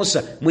mwannyina wa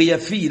Musa mwe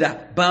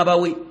yafiira baaba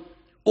we.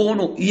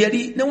 Ono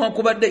yali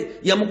newankubadde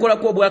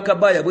yamukolako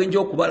obwakabaaya bwenja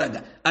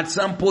okubalaga at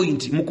some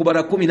point mu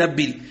kubala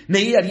 12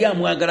 naye yali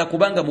amwagala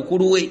kubanga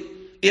mukulu we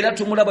era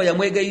tumulaba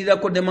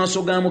yamwegayirirako ne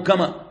maaso ga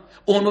Mukama.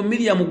 Ono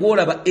Miriyamu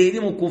gw'olaba eri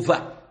mu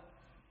Kuva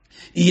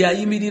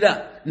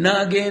yayimirira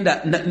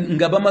n'agenda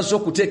nga bamaze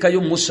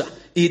okuteekayo Musa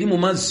eri mu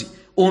mazzi.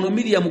 Ono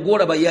Miriyamu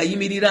gw'olaba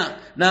yayimirira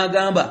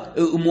n'agamba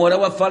muwala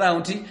wa Falaawo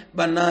nti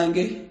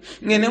bannange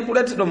ngende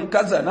nkuleetera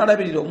omukazi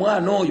analabirira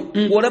omwana oyo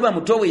ng'olaba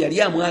muto we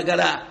yali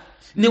amwagala.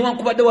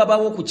 Newankubadde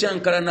wabaawo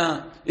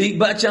okukyankalana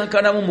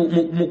bakyankanamu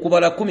mu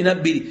kubala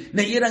 12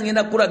 naye era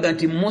ngenda kulaga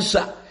nti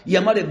Musa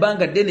yamala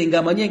ebbanga ddene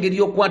ng'amanye engeri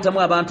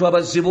y'okukwatamu abantu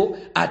abazibu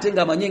ate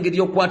ng'amanye engeri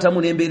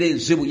y'okukwatamu n'embeera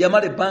enzibu.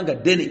 Yamala ebbanga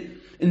ddene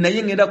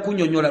naye ngenda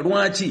kunnyonnyola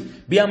lwaki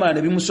byamala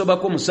ne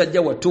bimusobako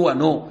omusajja wattu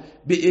wano.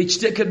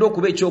 Ekiteekeddwa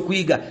okuba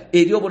ekyokuyiga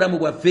eri obulamu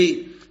bwaffe.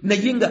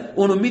 Naye nga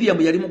ono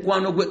Miriyamu yali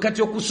mukwano gwe.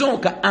 Kati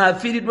okusooka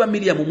afiiriddwa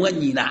Miriyamu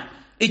mwannyina.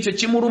 Ekyo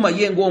kimuluma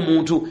ye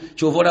ng'omuntu.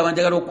 Kyova olaba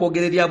njagala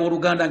okwogerera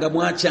abooluganda nga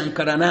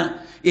mwakyankalana.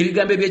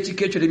 Ebigambo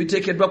eby'ekika ekyo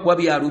tebiteekeddwa kuba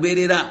bya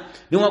lubeerera.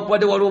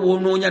 Newankubadde waliwo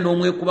bw'onoonya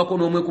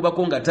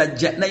n'omwekubako nga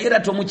tajja naye era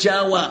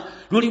tomukyawa.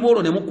 Luliba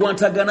olwo ne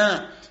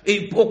mukwatagana.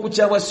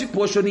 Okukyawa si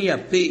poshoni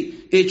yaffe.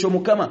 Ekyo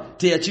Mukama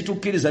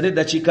teyakitukkiriza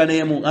n'eddakiika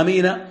n'emu.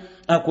 Amiina.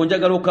 Ako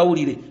njagala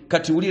okawulire.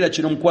 Kati wulira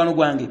kino mukwano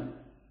gwange.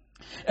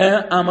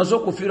 Amaze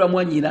okufiirwa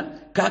mwannyina.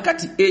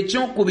 Kaakati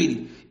ekyokubiri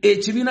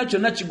ekibiina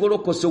kyonna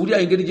kigolokose. Wulira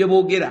engeri gye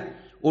boogera.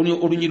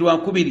 Olunyi lwa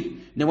 2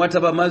 ne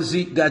wataba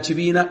mazzi ga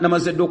kibiina.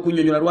 Namaze dde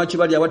okunnyonnyola lwaki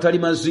bali awatali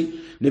mazzi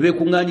ne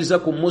beekuŋŋaanyiza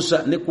ku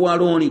Musa ne ku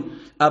Alooni.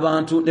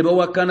 Abantu ne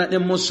bawakana ne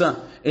Musa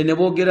ne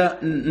boogera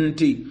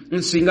nti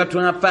nsinga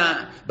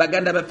twafa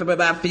baganda baffe bwe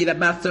baafiira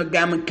maaso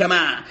ga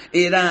Mukama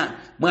era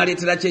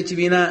mwaleetera ki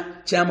ekibiina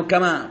kya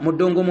Mukama mu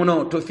ddungu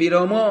muno tufiire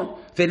omwo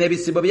ffe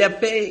n'ebisibo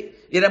byaffe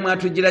era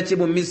mwatujjira ki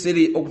mu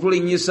Misiri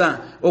okutulinnyisa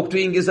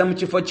okutuyingiza mu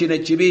kifo kino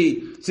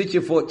ekibi. Si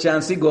kifo kya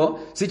nsigo,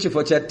 si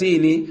kifo kya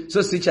ttiini,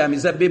 so si kya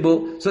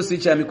mizabbibu, so si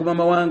kya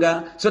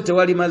mikumamawanga, so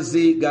tewali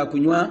mazzi ga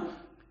kunywa.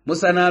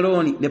 Musa ne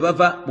Alooni ne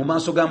bava mu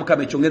maaso ga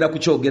Mukama. Ekyo ngenda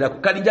kukyogerako.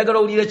 Kati njagala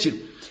owulire kino.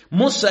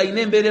 Musa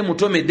alina embeera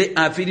emutomedde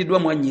afiiriddwa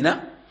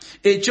mwannyina.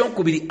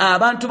 Ekyokubiri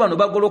abantu bano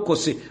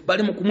bagolokose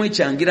bali mu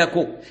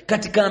kumwekyangirako.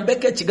 Kati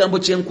kambeko ekigambo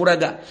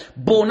kyenkulaga.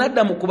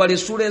 Bw'onadda mu kubala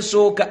essula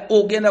esooka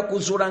ogenda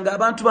kuzuula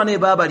ng'abantu bano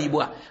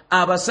baabalibwa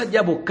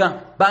abasajja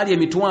bokka baali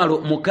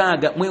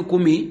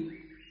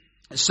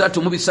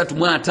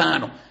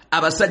 6,335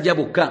 abasajja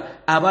bokka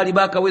abaali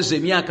baakaweza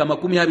emyaka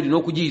 20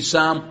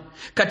 n'okugiyisaamu.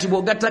 Kati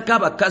bw'ogattako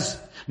abakazi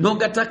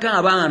n'ogattako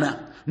abaana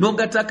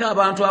n'ogattako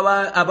abantu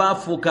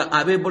abaafuuka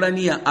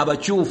Abaebbulaniya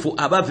abakyufu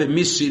abaava e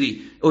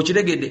Misiri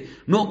okiregedde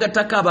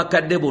n'ogattako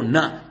abakadde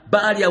bonna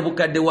baali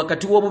abukadde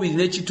wakati w'obubiri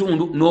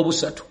n'ekitundu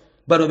n'obusatu.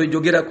 Bano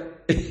bejjogerako.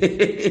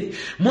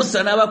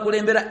 Musa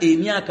n'abakulembera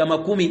emyaka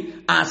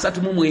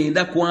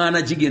 39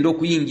 kwana gigenda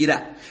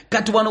okuyingira.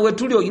 Kati wano we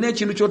tuli olina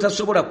ekintu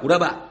ky'otasobola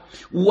kulaba.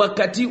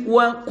 Wakati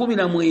wa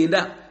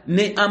 19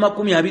 ne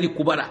 20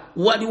 kubala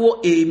waliwo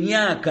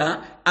emyaka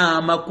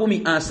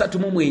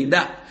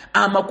 39.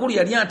 Amakulu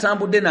yali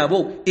atambudde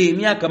nabo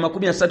emyaka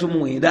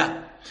 39.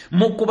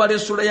 Mu kubala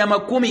essula ya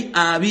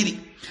 20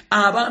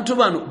 abantu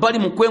bano bali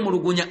mu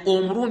kwemulugunya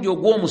omulundi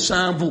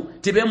ogw'omusanvu.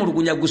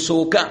 Tebeemulugunya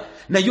gusooka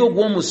naye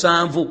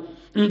ogw'omusanvu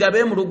nga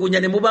beemulugunya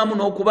ne mubaamu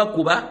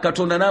n'okubakuba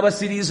Katonda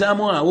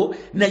n'abasiriizaamu awo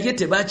naye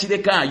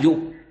tebakirekaayo.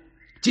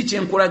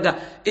 Kikyenkulaga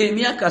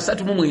emyaka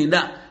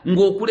 39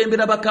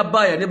 ng'okulembera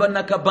bakabaaya ne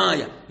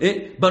bannakabaaya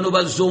bano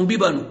bazombi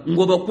bano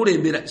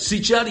ng'obakulembera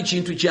sikyali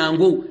kintu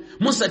kyangu.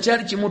 Musa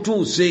kyali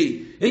kimutuuse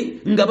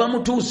nga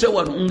bamutuuse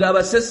wano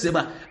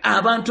ng'abaseseba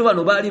abantu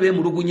bano baali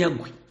beemulugunya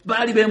gwe.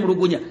 Baali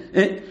beemulugunya.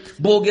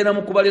 Boogera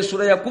mu kubala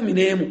essula ya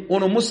 11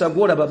 ono Musa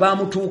gw'olaba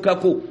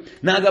baamutuukako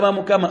n'agaba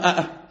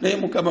Mukama naye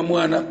Mukama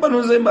mwana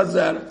bano nze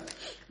mbazaala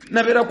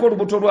nabeerako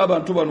olubuto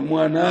lw'abantu bano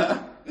mwana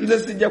nze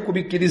sijja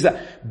kubikkiriza.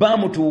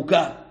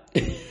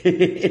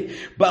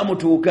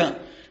 Baamutuuka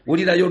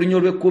wulirayo olunnyo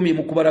lw'ekkumi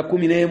mu kubala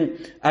 11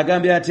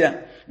 agambye atya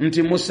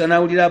nti Musa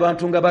n'awulira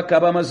abantu nga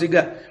bakaaba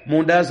amaziga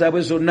mu nda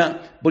zaabwe zonna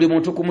buli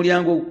muntu ku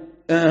mulyango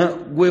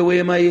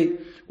gw'eweema ye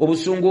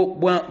obusungu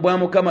bwa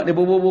Mukama ne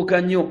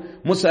bubuubuuka nnyo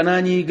Musa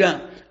n'anyiiga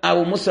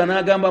awo Musa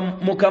n'agamba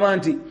Mukama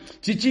nti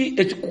kiki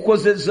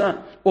ekikukozezza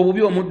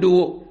obubi omuddu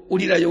wo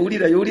wulirayo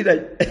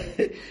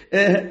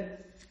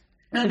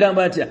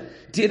agamba atya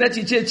nti era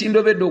kiki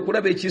ekindobedde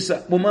okulaba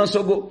ekisa mu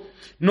maaso go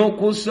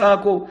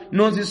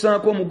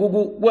n'onzisaako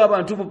omugugu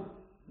gw'abantu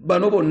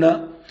bano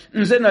bonna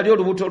nze nali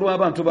olubuto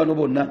lw'abantu bano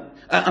bonna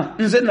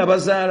nze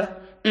nabazaala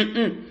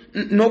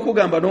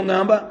n'okugamba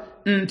n'oŋŋamba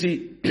nti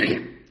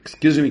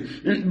excuse me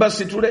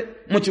basitule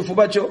mu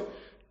kifuba kyo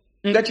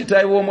nga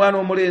kitaawe w'omwana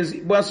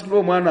omulenzi bwasitula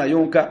omwana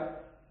ayonka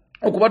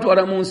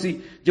okubatwala mu nsi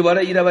gye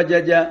balayira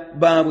bajjajja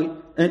baabwe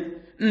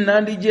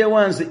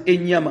nandijewanze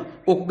ennyama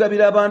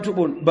okugabira abantu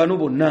bano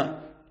bonna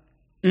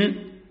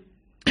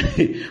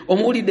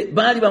omuwulidde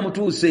baali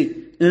bamutuuse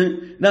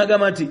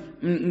n'agamba nti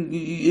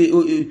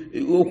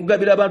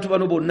okugabira abantu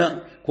bano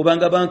bonna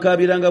kubanga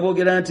bankabiranga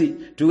boogera nti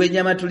tuwe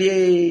ennyama tulye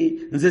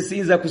nze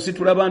siyinza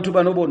kusitula abantu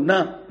bano bonna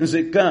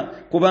nzekka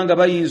kubanga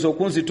bayinza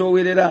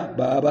okunzitoowerera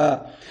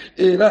baaba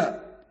era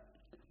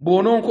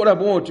bw'ononkola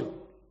bw'otyo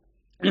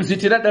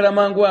nzitira ddala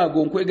mangu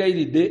ago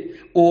nkwegayiridde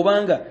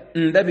obanga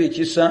ndaba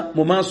ekisa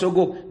mu maaso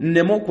go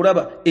nneme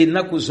okulaba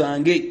ennaku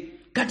zange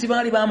kati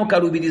baali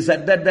baamukalubiriza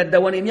ddadda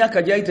wano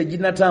emyaka gyali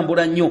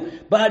teginnatambula nnyo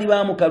baali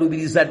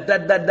baamukalubiriza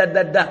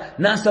ddadda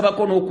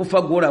n'asabako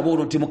n'okufa gw'olaba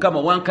olwo nti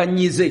Mukama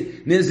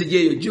wankanyize n'enzigi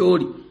eyo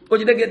gy'oli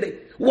okitegedde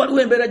waliwo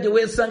embeera gye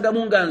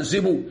weesangamu nga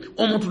nzibu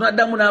omuntu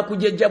n'addamu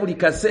n'akujejja buli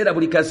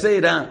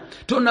kaseera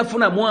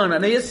tonnafuna mwana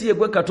naye si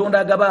yegwe Katonda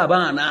agaba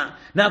abaana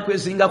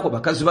n'akwezingako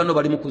bakazi bano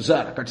bali mu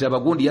kuzaala kati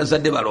abagundi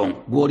yazadde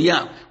balongo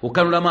gw'olya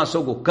okanula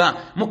amaaso gokka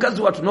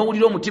mukazi watu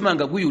n'owulira omutima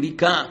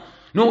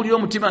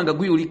nga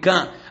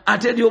guyulika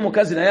ate eri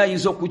omukazi naye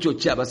ayinza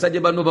okukyokya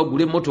abasajja bano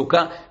bagula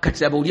emmotoka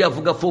kati aba oli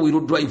avuga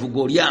 4-wheel drive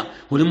gw'olya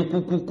oli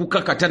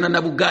mukukakatana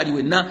na bugaali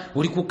wenna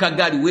oli ku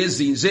kagaali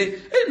weezinze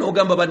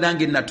n'ogamba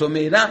bannange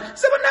natomera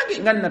se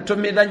bannange nga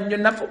natomera nnyo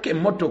nafuka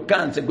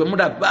emmotoka nze gwe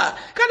mulaba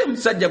kale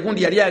musajja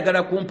gundi yali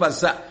ayagala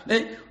kumpasa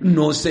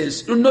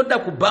nonsense nodda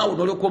ku bbaawo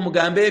n'olyoka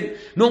omugamba ebyo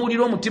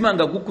n'owulira omutima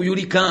nga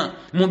gukuyulika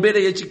mu mbeera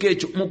y'ekika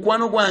ekyo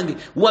mukwano gwange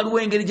waliwo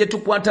engeri gye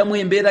tukwatamu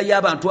embeera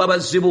y'abantu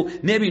abazibu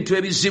n'ebintu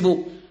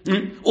ebizibu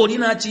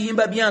olina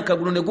akiyimba byanka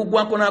guno ne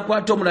gugwako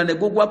n'akwata omulala ne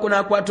gugwako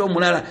n'akwata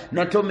omulala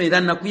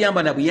natomera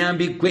nakuyamba na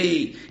buyambi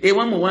gwe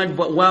ewammwe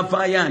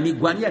wavaayo ani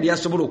gwani yali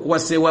asobola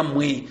okuwasa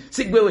ewammwe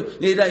si gwewe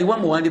era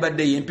ewammwe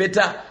wandibadde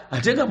yempeta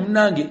ate nga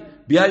munnange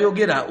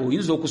byayogera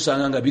oyinza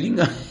okusanga nga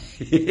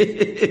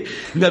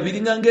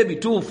biringa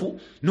ng'ebituufu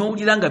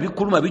n'owulira nga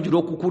bikuluma bijula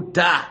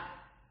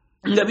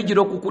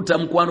okukutta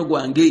mukwano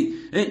gwange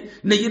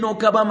naye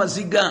n'okaba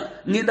amaziga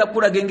ngenda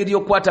kulaga engeri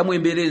y'okwatamu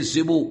embeera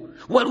enzibu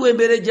waliwo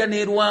embeera ejja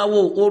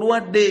neerwawo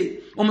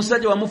olwadde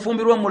omusajja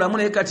wamufumbirwa mulamu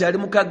naye kati ali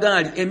mu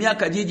kagaali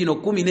emyaka giigino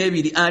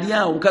 12 ali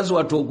awo omukazi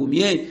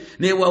watogumye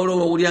neewawula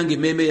wawulira nga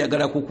emmeeme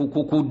eyagala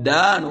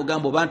kukudda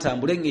n'ogamba oba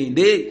ntambule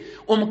ngende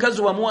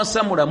omukazi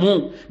wamuwasa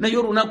mulamu naye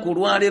olunaku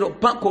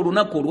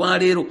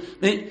olwaleero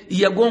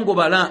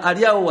yagongobala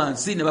ali awo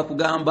wansi ne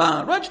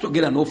bakugamba lwaki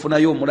togera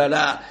n'ofunayo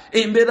omulala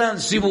embeera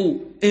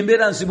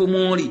nzibu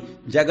mwoli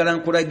njagala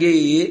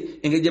nkulage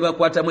engeri gye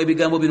bakwatamu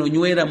ebigambo bino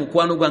nywera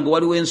mukwano gwange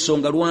waliwo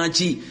ensonga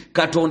lwaki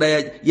Katonda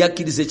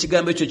yakkiriza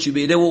ekigambo ekyo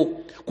kibeerewo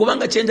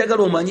kubanga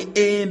kyenjagala omanyi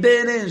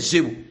embeera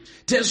enzibu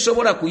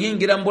tesobola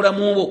kuyingira mu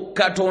bulamu bwo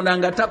Katonda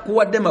nga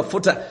takuwadde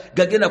mafuta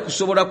gagenda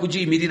kusobola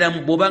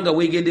kugiyimiriramu bw'obanga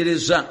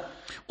weegendereza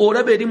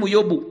olaba eri mu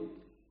Yobu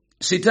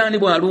Sitaani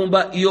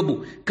bw'alumba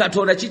Yobu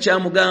Katonda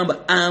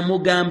kikyamugamba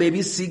amugamba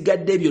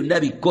ebisigadde byonna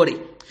bikole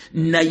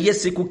naye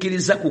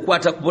sikukkiriza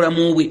kukwata ku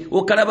bulamu bwe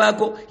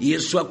okalabako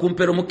Yesu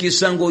akumpera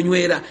omukisa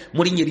ng'onywera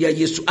mu linnya lya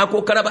Yesu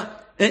akokalaba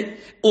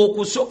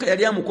okusooka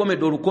yali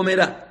amukomedde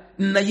olukomera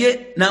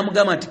naye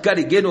n'amugamba nti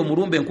kale genda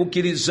omulumbe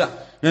nkukkiriza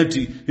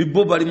nti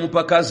bo bali mu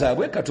mpaka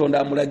zaabwe Katonda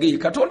amulage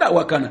Katonda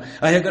awakana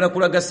ayagala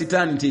kulaga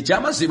Sitaani nti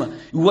ekyamazima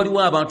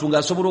waliwo abantu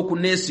ng'asobola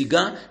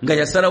okuneesiga nga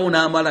yasalawo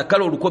n'amala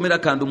kale olukomera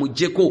kandi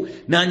muggyeko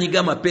n'anyiga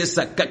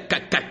amapeesa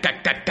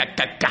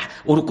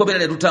olukomera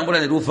ne lutambula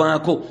ne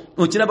luvaako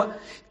okiraba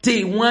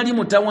tewali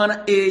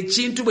mutawaana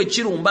ekintu bwe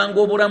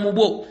kirumbanga obulamu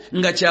bwo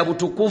nga kya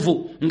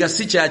butukuvu nga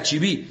si kya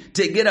kibi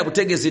tegera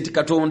butegezi nti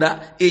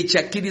Katonda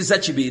ekyakkiriza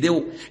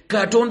kibeerewo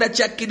Katonda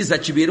kyakkiriza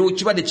kibeerewo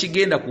kibadde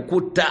kigenda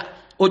kukutta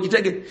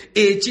ogitege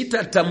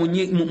ekitatta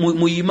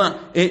muyima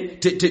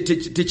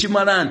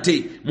tekimala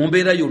nte mu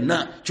mbeera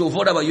yonna kyova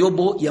olaba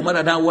Yobu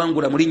yamala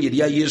n'awangula mu linnya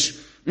lya Yesu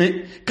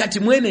kati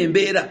mwene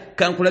embeera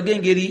kankulage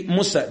engeri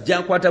Musa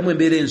gyakwatamu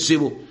embeera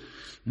ensibo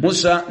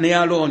Musa ne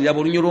Alooni yaba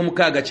olunnyo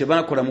lw'omukaaga kye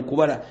baakola mu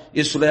kubala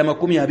essula ya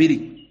 20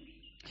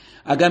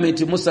 agambe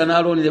nti Musa ne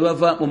Alooni ne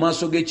bava mu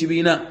maaso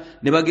g'ekibiina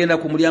ne bagenda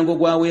ku mulyango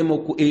gwa weema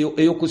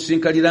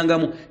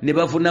ey'okusinkalirangamu ne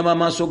bavuunama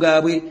amaaso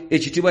gaabwe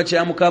ekitiibwa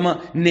kya Mukama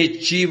ne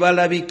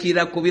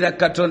kibalabikira kubira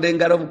Katonda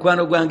engalo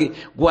mukwano gwange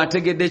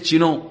gwategedde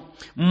kino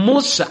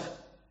Musa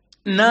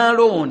ne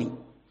Alooni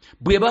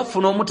bwe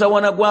bafuna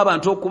omutawana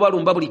gw'abantu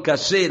okubalumba buli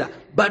kaseera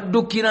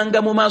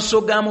baddukiranga mu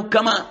maaso ga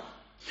Mukama.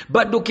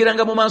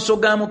 Baddukiranga mu maaso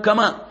ga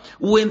Mukama.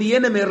 When the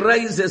enemy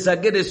rises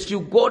against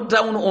you, go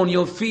down on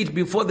your feet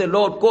before the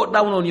Lord. Go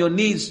down on your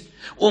knees.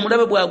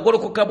 Omulabe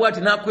bw'agolokoka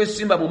bw'ati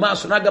n'akwesimba mu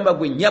maaso n'agamba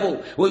gwe nnyabo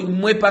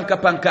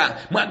mwepankapanka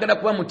mwagala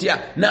kuba mutya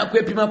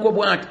n'akwepimako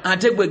bw'ati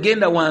ate gwe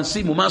genda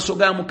wansi mu maaso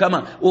ga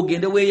Mukama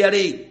ogende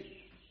weeyale.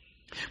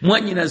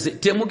 Mwannyinaze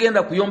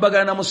temugenda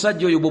kuyombagana na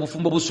musajja oyo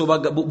bw'obufumbo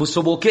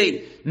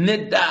busoboke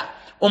nedda.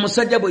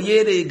 Omusajja bwe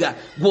yeereega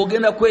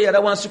gw'ogenda kweyala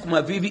wansi ku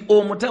maviivi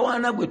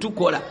omutawaana gwe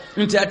tukola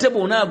nti ate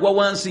bw'onaagwa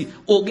wansi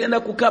ogenda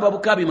kukaaba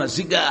bukaabi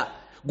maziga.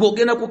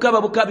 Gw'ogenda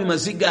kukaaba bukaabi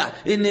maziga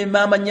ne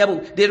maama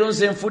nnyabo leero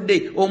nze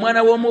nfudde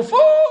omwana w'omufu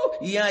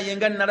yaye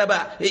nga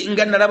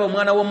nalaba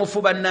omwana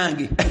w'omufu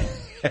bannange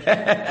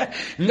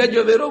nga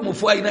gy'obeera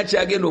omufu alina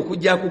kyagenda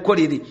okujja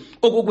akukolere.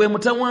 Ogwo gwe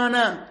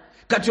mutawaana.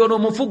 Kati ono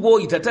omufu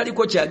gw'oyita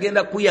taliko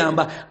kyagenda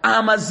kuyamba.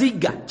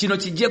 Amaziga kino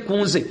kijje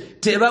kunze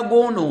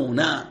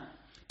tebagoonoona.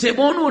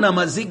 Teboonoona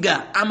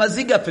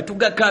amaziga ffe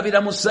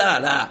tugakaabira mu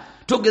ssaala.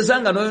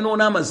 Togezanga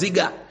n'oyonoona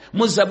amaziga.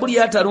 Mu Zabbuli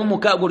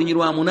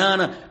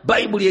 36:8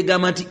 Bayibuli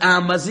egamba nti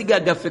amaziga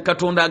gaffe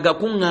Katonda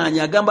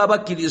agakuŋŋaanya agamba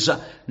abakkiriza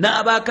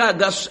n'abaako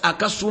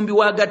akasumbi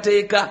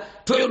w'agateeka.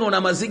 Toyonoona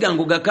amaziga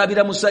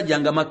ng'ogakaabira musajja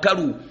nga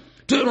makalu.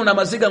 Toyonoona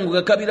amaziga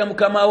ng'ogakaabira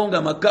mukamaawo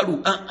nga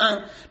makalu.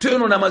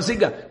 Toyonoona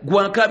amaziga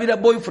gwakaabira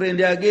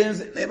boyfriend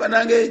agenze ne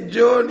banange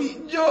jo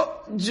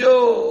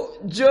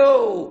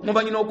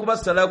mubanyi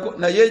n'okubasalako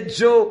naye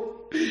jo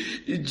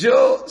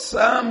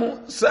Saamu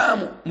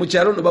mu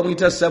kyalo no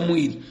bamuyita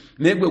Samwiri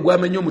naye gwe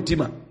gwamenya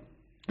omutima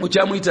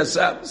mukyamuyita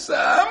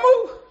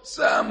Saamu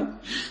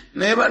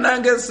naye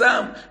banange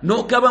Saamu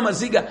n'okaba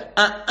amaziga.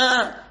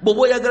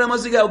 Bw'oba oyagala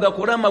amaziga ago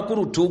gakola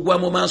amakulu tugwa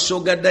mu maaso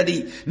ga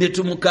Dadi ne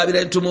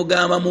tumukaabira ne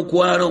tumugamba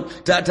mukwano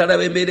taata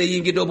laba embeera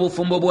eyingidde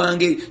obufumbo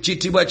bwange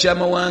kitiibwa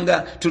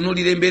ky'amawanga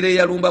tunuulira embeera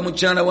eyalumba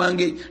mukyala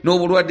wange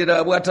n'obulwadde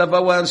laba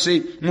bw'atava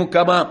wansi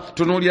Mukama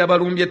tunuulira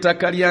balumbye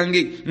ettaka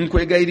lyange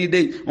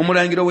nkwegayiridde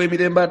omulangiro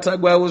w'emirembe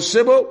atagwawo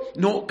ssebo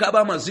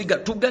n'okaba amaziga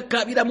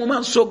tugakaabira mu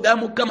maaso ga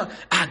Mukama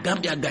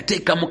agambye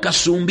agateeka mu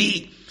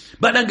kasumbi.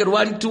 Banange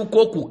lwalituuka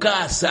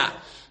okukaasa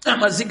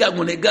amaziga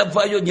ago ne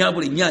gavaayo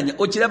nyaabula ennyaanya.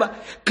 Okiraba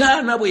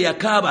Kaana bwe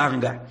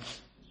yakaabanga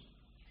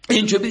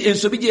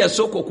ensobi gye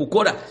yasooka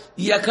okukola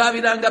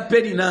yakaabiranga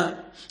Penina.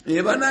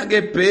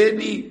 Banange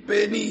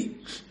Peni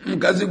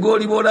mukazi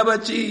gw'oliba olaba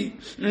ki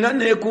nga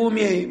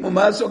neekuumye mu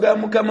maaso ga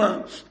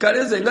Mukama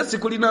kale nze nga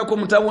sikulinaako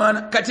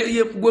mutawaana.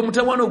 Kati gwe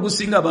mutawaana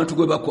ogusinga abantu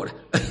gwe bakola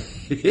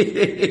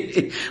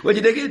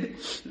wakitegedde.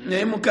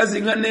 Naye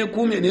mukazi nga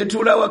neekuumye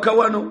netuula waka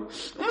wano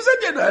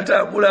omusajja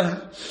n'atambula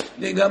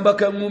negamba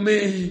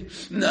kaŋŋume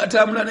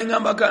n'atambula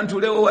negamba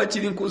kantulewo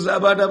wakiri nkuza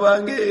abaana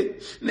bange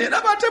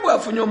neraba ate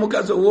bw'afunye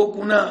omukazi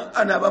ow'okuna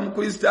anaaba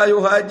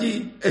mukristaayo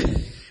Haji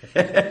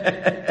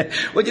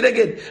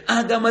wakitegedde.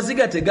 Aga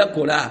amaziga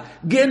tegakola.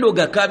 Genda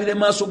ogakaabire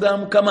maaso ga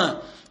Mukama.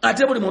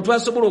 Ate buli muntu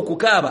asobola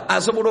okukaaba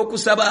asobola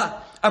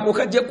okusaba. Ako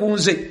kajje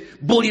kunze.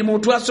 Buli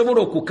muntu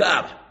asobola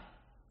okukaaba.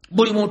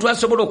 Buli muntu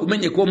asobola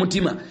okumenyeka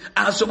omutima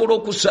asobola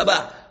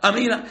okusaba.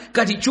 Amina.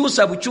 Kati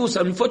kyusa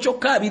bukyusa mufo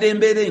kyokkaabira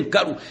embeera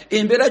enkalu.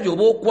 Embeera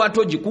gy'oba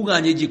okwata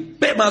ogikuŋŋaanye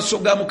gipe maaso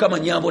ga Mukama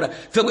nyambula.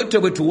 Ffe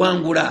bwe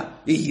tuwangula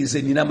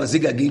nze nina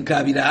amaziga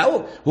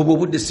genkaabiraawo obwo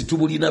obudde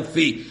situbulina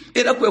ffe.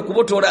 Era kwe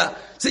kubotola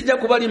sijja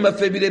kubalimba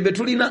ffe ebirembe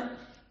tulina.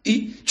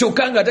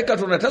 Kyokka ng'ate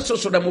Katonda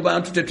tasosola mu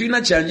bantu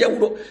tetulina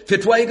kyanjawulo. Ffe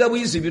twayiga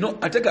buyizi bino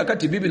ate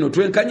kaakati bibino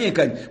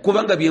twenkanyekanye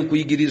kubanga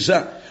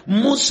byenkuyigiriza.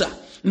 Musa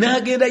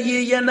n'agenda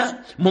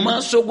yeeyana mu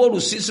maaso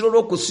g'olusiisiro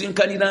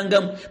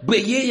lw'okusinkanirangamu.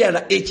 Bwe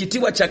yeeyala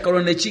ekitiibwa kya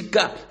Katonda ne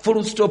kikka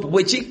full stop.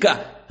 Bwe kikka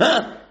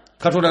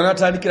Katonda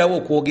n'atandikirawo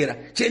okwogera.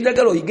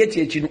 Kyenjagala oyige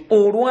kyekino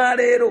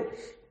olwaleero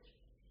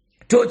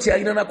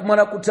tokyalina na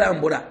kumala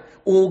kutambula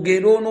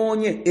ogenda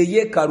onoonye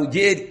eyeekaalu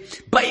gyeri.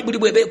 Bayibuli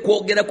bw'eba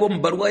ekwogerako mu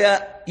bbaluwa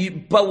ya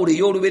Pawulo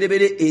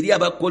ey'oluberebere eri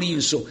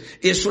Abakolinso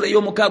essula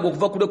ey'omukaaga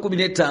okuva ku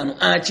 15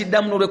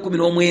 akiddamu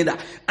n'olw19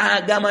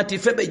 agamba nti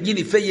ffe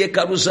bennyini ffe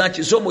yeekaalu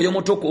zaaki z'Omwoyo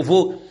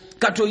Omutukuvu.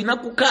 Kati olina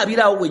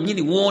kukaabiraawo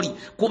wennyini w'oli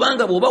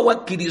kubanga bw'oba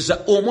wakkiriza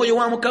Omwoyo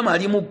wa Mukama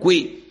ali mu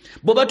ggwe.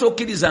 Bw'oba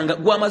tokkirizanga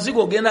gwe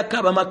amaziga ogenda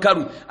kaaba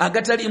makalu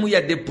agataliimu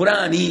yadde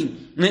pulaani.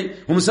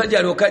 Omusajja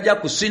alyoka ajja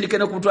kusindika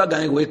ne ku mutwe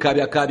agange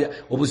weekaabya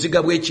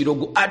obuziga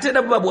bw'ekirogo ate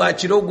era buba bwa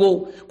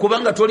kirogo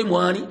kubanga toli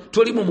mwani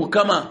toli mu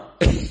Mukama.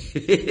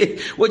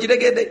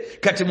 Okitegedde.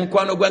 Kati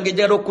mukwano gwange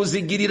njagala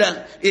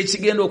okuzigirira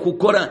ekigenda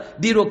okukola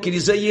dira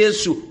okkirize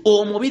Yesu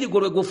omubiri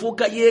gwe lwe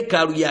gufuuka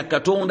yeekaalu ya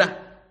Katonda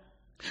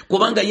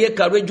kubanga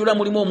yeekaalu ejjula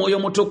mulimu Omwoyo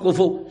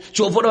Omutukuvu.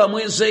 Kyova olaba mu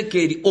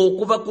Ezeekeri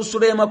okuva ku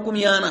ssula ya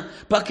 40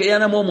 paka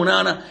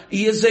 48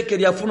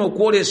 Ezeekeri afuna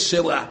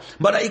okwolesebwa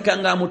malayika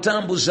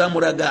ng'amutambuza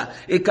amulaga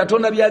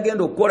Katonda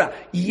byagenda okukola.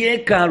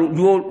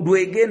 Yeekaalu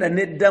lwegenda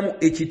neddamu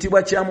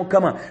ekitiibwa kya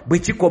Mukama bwe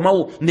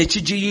kikomawo ne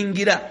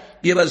kigiyingira.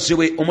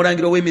 Yeebazibwe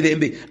omulangiro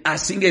w'emirembe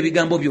asinga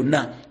ebigambo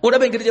byonna.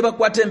 Olaba engeri gye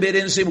bakwata embeera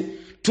enzibu.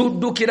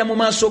 Tuddukira mu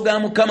maaso ga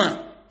Mukama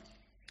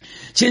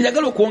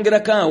kyenjagala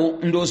okwongerako awo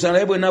ndowooza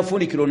naye bwe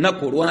nafunikira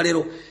olunaku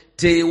olwaleero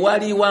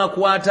tewali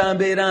wakwata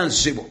mbeera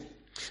nzibu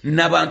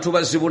n'abantu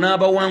bazibu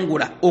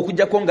n'abawangula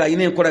okujjako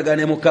ng'alina enkolagana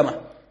ne Mukama.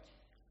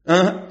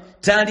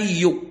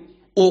 Taliyo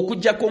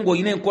okujjako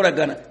ng'olina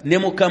enkolagana ne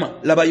Mukama.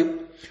 Labayo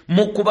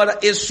mu kubala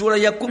essula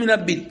ya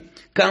 12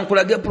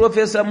 kankulage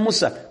Profesa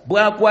Musa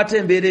bw'akwata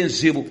embeera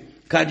enzibu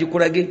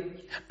kagikulage.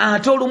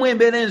 Ate olumu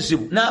embeera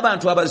enzibu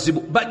n'abantu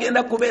abazibu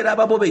bagenda kubeera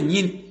ababo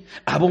bennyini,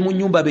 ab'omu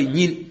nnyumba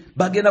bennyini,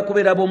 bagenda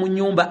kubeera ab'omu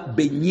nnyumba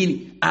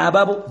bennyini,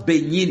 ababo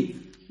bennyini.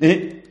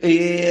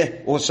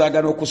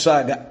 Osaaga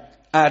n'okusaaga.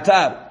 Ate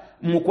abo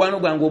mukwano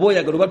gwange oba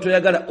oyagala oba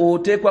toyagala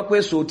oteekwa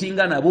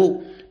kwesootinga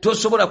nabo.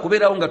 Tosobola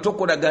kubeerawo nga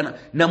tokolagana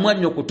na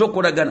mwannyoko,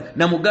 tokolagana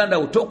na muganda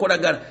wo,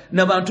 tokolagana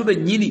na bantu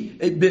bennyini.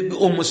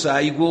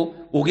 Omusaayi gwo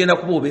ogenda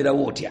kuba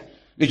obeerawo otya?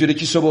 Ekyo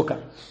tekisoboka.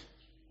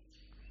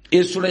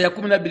 Essula ya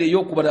 12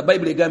 ey'okubala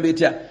Bayibuli egamba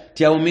etya?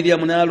 Awo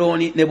Miriyamu ne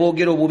Alooni ne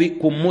boogera obubi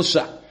ku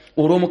Musa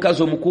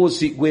olw'omukazi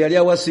omukuusi gwe yali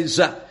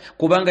awasizza,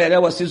 kubanga yali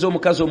awasizza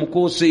omukazi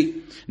omukuusi.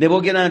 Ne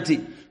boogera nti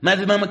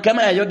mazima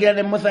Mukama yayogera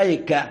ne Musa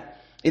yekka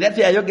era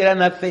teyayogera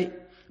naffe.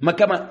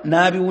 Mukama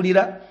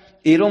n'abiwulira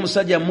era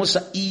omusajja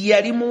Musa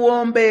yali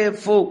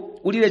muwombeefu.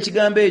 Wulira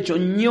ekigambo ekyo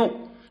nnyo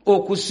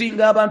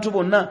okusinga abantu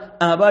bonna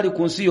abaali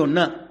ku nsi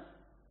yonna.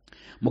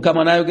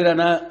 Mukama n'ayogera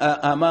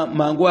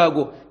mangu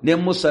ago ne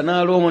Musa ne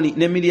Alooni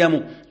ne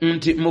Miriyamu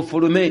nti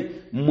mufulume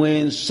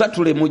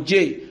mwensatule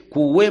mujje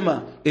ku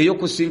weema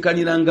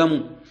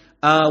ey'okusinkanirangamu.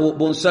 Awo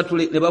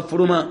bonsatule ne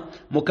bafuluma.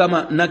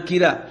 Mukama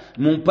nakkira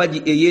mu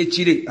mpagi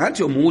ey'ekire,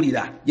 anti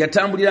omuwulira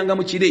yatambuliranga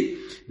mu kire,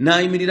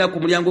 n'ayimirira ku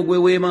mulyango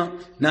gw'eweema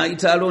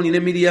n'ayita Alooni ne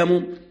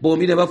Miriyamu,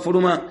 bombi ne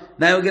bafuluma.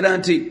 N'ayogera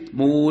nti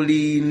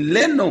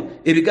muwulire nno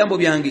ebigambo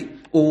byange,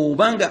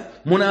 obanga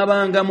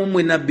munaabanga mu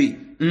mmwe nabbi,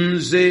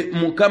 nze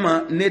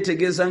Mukama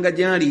neetegeezanga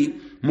gy'ali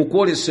mu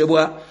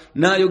kwolesebwa.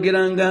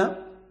 N'ayogeranga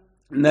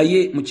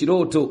naye mu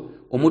kirooto.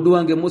 Omuddu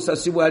wange Musa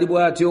si bw'ali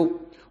bw'atyo,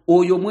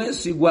 oyo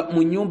mwesigwa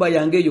mu nnyumba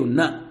yange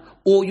yonna.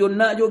 Oyo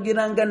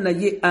n'ayogeranga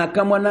naye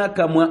akamwa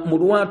n'akamwa mu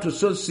lwatu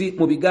so si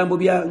mu bigambo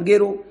bya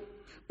ngero,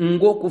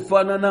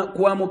 ng'okufaanana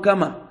kwa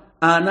Mukama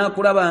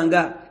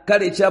anaakulabanga.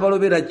 Kale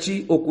ekyabalobera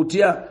ki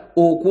okutya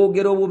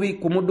okwogera obubi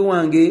ku muddu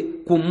wange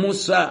ku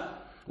Musa?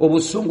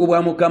 Obusungu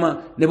bwa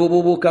Mukama ne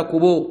bubuubuuka ku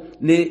bo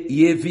ne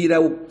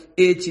yeeviirawo.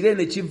 Ekire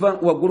ne kiva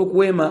waggulu ku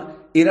weema,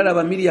 era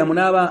laba Miriyamu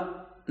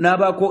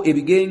n'abaako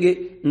ebigenge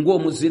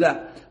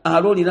ng'omuzira.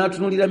 Alooni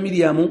n'atunulira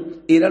Miriyamu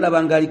era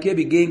laba ng'aliko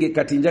ebigenge.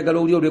 Kati njagala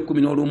oli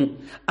olw'11.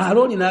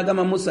 Alooni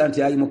n'agamba Musa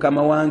nti ayi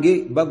Mukama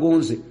wange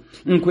bagonze,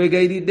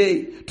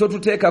 nkwegayiridde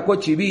totuteekako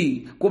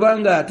kibi,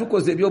 kubanga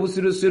tukoze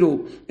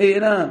eby'obusirusiru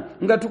era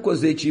nga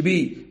tukoze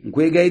ekibi.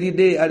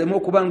 Nkwegayiridde aleme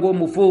okuba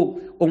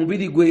ng'omufu,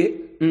 omubiri gwe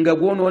nga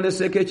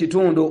gwonooneseko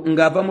ekitundu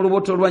ng'ava mu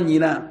lubuto lwa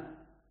nnyina.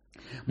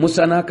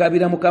 Musa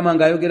n'akaabira Mukama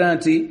ng'ayogera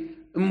nti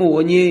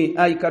muwonye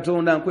ayi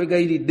Katonda,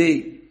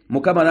 nkwegayiridde.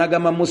 Mukama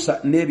n'agamba Musa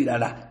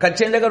n'ebirala.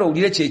 Kati kyenjagala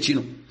owulire kye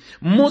kino.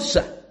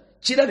 Musa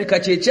kirabika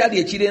kyekyali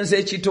ekirenze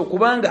ekito,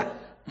 kubanga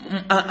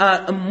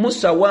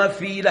Musa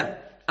waafiira.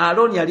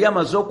 Alooni yali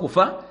amaze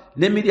okufa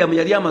ne Miriyamu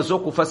yali amaze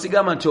okufa.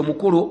 Sigamba nti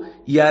omukulu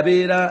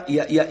yabeera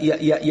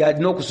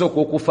yalina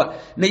okusooka okufa,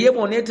 naye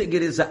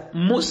bw'oneetegereza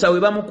Musa we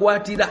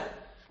bamukwatira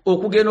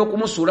okugenda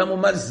okumusuula mu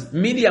mazzi,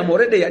 Miriyamu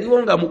olede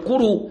yaliwo nga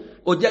mukulu.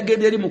 Ojja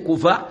genda eri mu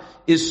Kuva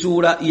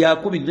essuula ya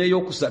 2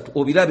 n'eyokusatu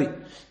obirabe.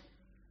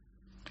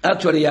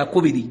 Actually ya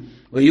 2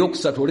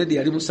 eyokusatu olede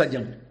yali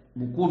musajja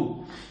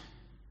mukulu.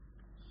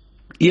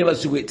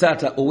 Yeebazibwe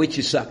taata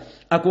ow'ekisa.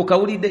 Ako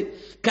kawulidde.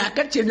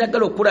 Kaakati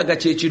kyenjagala okulaga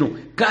kye kino,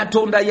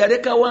 Katonda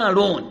yalekawo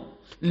Alooni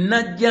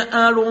najja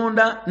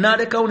alonda,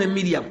 n'alekawo ne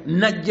Miriyamu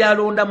najja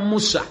alonda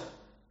Musa.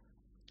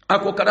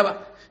 Ako kalaba,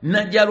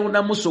 najja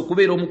alonda Musa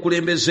okubeera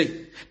omukulembeze.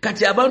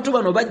 Kati abantu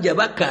bano bajja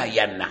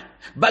bakaayana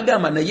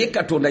bagamba naye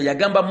Katonda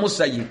yagamba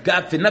Musa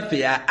yekka, ffe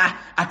naffe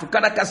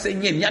atukalakase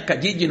nnyo emyaka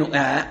giigino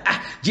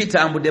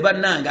gitambudde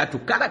bannange,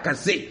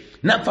 atukalakase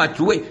naffe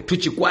atuwe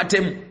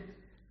tukikwatemu.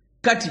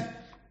 Kati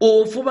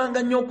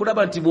ofubanga nnyo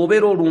okulaba nti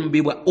bw'obeera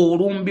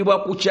olumbibwa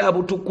ku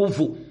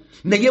kyabutukuvu,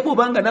 naye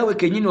bw'obanga naawe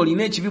kennyini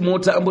olina ekibi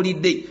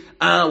mw'otambulidde,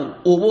 awo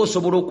oba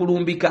osobola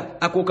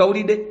okulumbika. Ako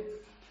kawulidde?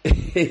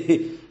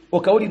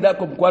 Okawulidde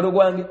ako mukwano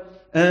gwange?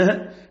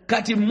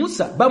 Kati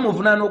Musa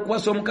bamuvunaana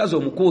okuwasa omukazi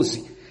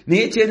omukuusi,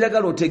 naye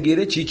kyenjagala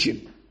otegeere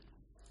kiki.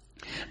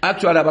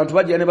 Actually abantu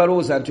bajja ne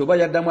balowooza nti oba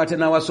yaddamu ate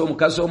n'awasa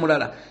omukazi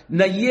omulala,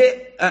 naye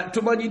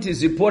tumanyi nti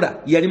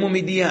Zipora yali mu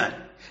Midiyaani,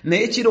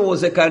 naye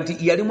kirowoozeka nti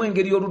yalimu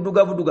engeri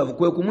y'oluddugavudugavu,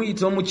 kwe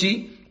kumuyita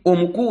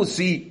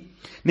omukuusi.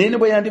 Naye ne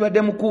bwe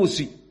yandibadde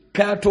mukuusi,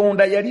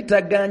 Katonda yali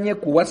tagaanye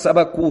kuwasa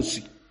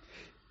bakuusi.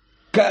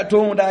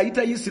 Katonda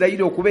ayita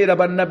Isirayiri okubeera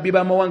bannabbi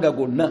b'amawanga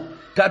gonna.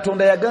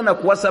 Katonda yagaana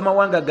kuwasa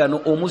amawanga gano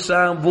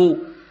 7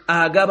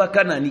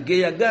 ag'Abakanani ge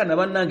yagaana.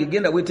 Bannange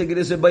genda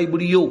weetegereze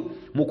Bayibuli yo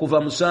mu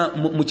Kuva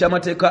mu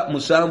kyamateeka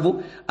 7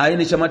 aye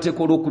ne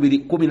kyamateeka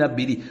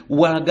 12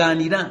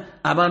 wagaanira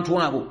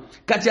abantu abo.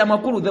 Kati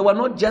amakulu, they were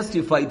not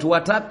justified to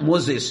attack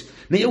Moses.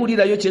 Naye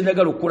wulirayo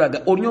kyenjagala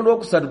okulaga. Olunyolo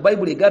olwokusatu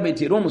Bayibuli egamba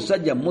nti era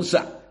omusajja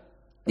Musa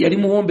yali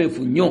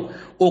muwombeefu nnyo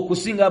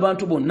okusinga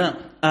abantu bonna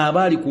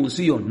abaali ku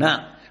nsi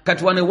yonna.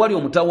 Kati wane wali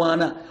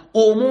omutawaana,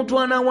 omuntu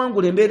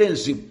anaawangula embeera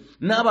enzibu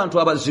n'abantu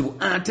abazibu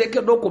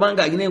ateekeddwa okuba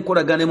ng'alina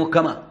enkolagana ne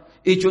Mukama.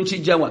 Ekyo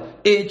nkijjawa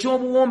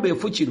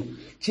eky'obuwombeefu kino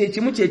kye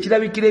kimu kye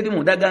kirabikira eri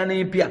mu ndagaano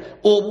empya.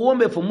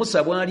 Obuwombeefu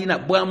Musa bw'alina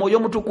bwa Mwoyo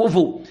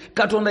Mutukuvu.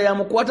 Katonda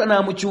yamukwata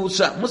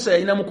n'amukyusa. Musa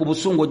yalinamu ku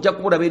busungu, ojja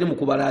kubulaba eri mu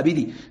Kubala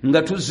 2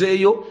 nga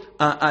tuzzeeyo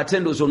ate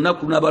ndoozi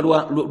olunaku lunaba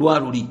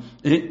lwaluli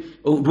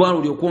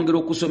okwongera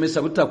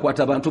okusomesa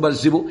butakwata bantu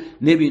bazibu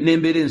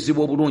n'embeera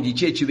enzibu obulungi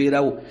ki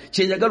ekibeerawo.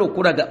 Kyenjagala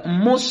okulaga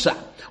Musa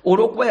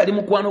olw'okuba yali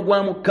mukwano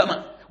gwa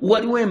Mukama,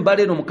 waliwo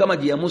embala eno Mukama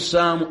gye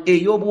yamusaamu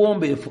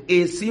ey'obuwombeefu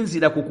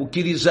esinzira ku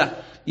kukkiriza.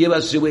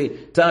 Yebazibwe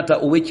taata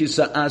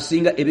ow'ekisa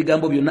asinga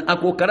ebigambo byonna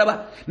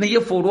akookalaba.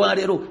 Naye ffe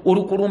olwaleero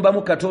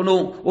olukulumbamu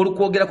katono,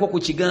 olukwogerako ku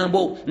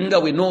kigambo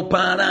nga bwe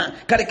n'opaala.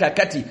 Kale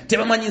kakati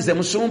tebamanyize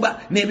musumba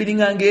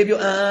n'ebiringanga ebyo,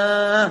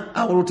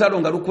 awo olutalo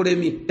nga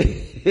lukulemye.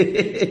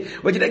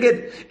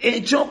 Okitegedde?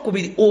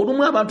 Ekyokubiri,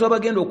 olumu abantu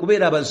abagenda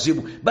okubeera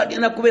abazibu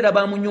bagenda kubeera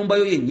ba mu nnyumba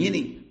yo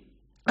yennyini.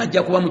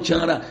 Ajja kuba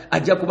mukyala,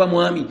 ajja kuba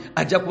mwami,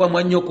 ajja kuba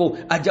mwannyoko,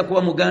 ajja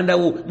kuba muganda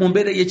wo mu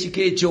mbeera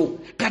y'ekika ekyo.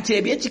 Kati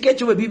eby'ekika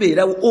ekyo bwe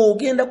bibeerawo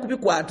ogenda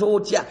kubikwata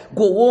otya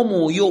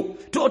gw'ow'omwoyo?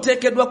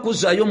 Toteekeddwa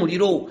kuzzaayo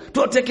muliro,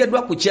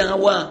 toteekeddwa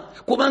kukyawa,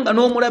 kubanga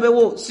n'omulabe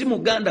wo si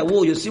muganda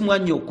wo oyo, si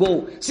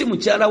mwannyoko, si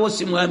mukyala wo,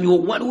 si mwami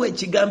wo. Waliwo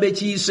ekigambo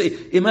ekiyise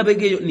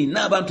emabega eyo.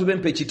 Nina abantu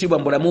bempa ekitiibwa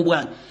mu bulamu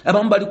bwange.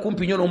 Abamu bali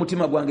kumpi nnyo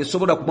n'omutima gwange,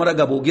 sobola kumala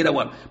gaboogera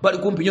wano. Bali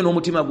kumpi nnyo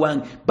n'omutima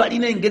gwange,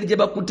 balina engeri gye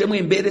bakuttemu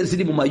embeera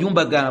eziri mu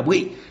mayumba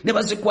gaabwe ne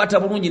bazikwata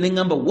bulungi ne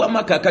ngamba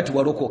wama kakati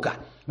walokoka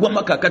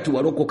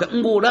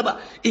ng'olaba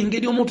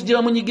engeri omuntu gye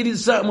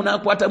bamunyigirizaamu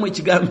n'akwatamu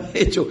ekigambo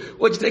ekyo.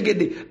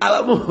 Okitegedde?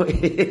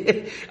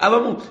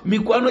 Abamu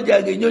mikwano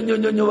gyange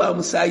nnyonnyonnyo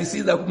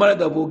bamusaayisinza kumala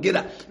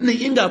gaboogera,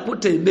 naye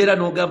ng'akutta embeera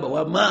n'ogamba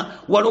wama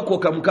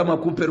walokoka, Mukama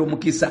kumpera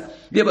omukisa.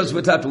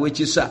 Yeebazibwe taata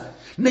ow'ekisa.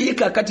 Naye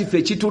kakati ffe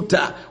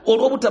ekitutta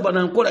olw'obutaba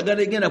na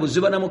nkolagana egenda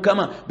buziba na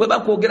Mukama, bwe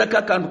bakwogerako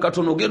akantu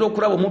katono ogenda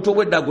okulaba omuntu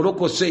obwedda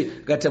agolokose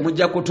nga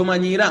temujja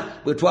kutumanyiira.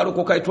 Bwe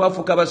twalokoka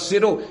twafuuka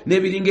basero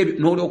n'ebiringa ebyo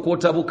n'olyoka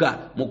otabuka.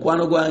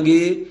 Mukwano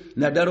gwange,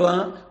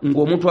 naddala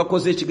ng'omuntu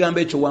akoze ekigambo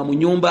ekyo wa mu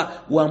nnyumba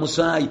wa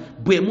musaayi,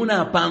 bwe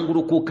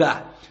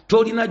munaapangulukuka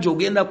tolina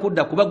gy'ogenda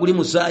kudda kuba guli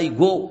musaayi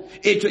gwo.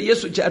 Ekyo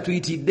Yesu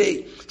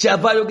kyatuyitidde.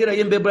 Kyava ayogerayo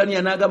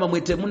Embebulaniya n'agamba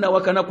mwe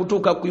temunnawakana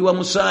kutuuka kuyiwa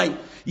musaayi.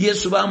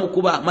 Yesu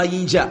baamukuba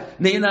mayinja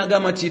naye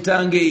n'agamba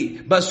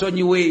kitange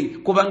basonyiwe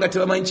kubanga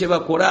tebamanyi kye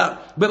bakola,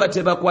 bwe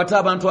batebakwata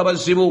abantu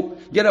abazibu.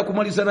 Njala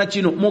kumaliza na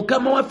kino,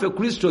 Mukama waffe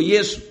Kristo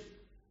Yesu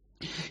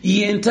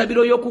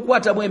yentabiro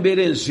y'okukwatamu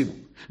embeera enzibu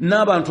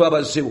n'abantu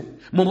abazibu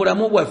mu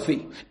bulamu bwaffe.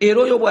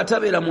 Era oyo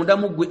bw'atabeera munda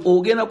mu ggwe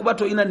ogenda kuba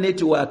tolina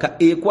netiwaaka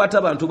ekwata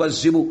abantu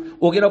bazibu,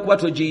 ogenda kuba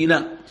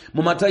togiyina.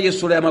 Mu Matayo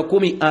essula ya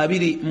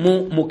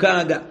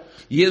 26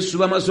 Yesu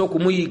bamaze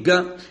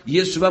okumuyiga,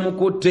 Yesu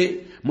bamukutte.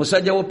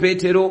 Musajja wo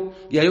Peetero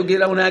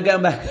yayogerawo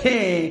n'agamba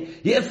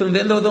Yesu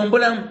nze ndowooza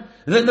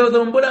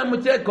ombulamu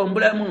teeka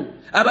ombulamu,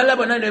 abalala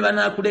bonna ne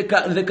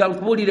banaakuleka, nze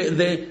kankubulire,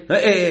 nze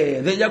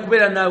nja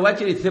kubeera naawe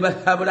wakiri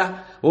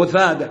sebasabula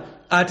osaaga.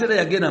 Ate era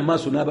yagenda mu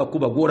maaso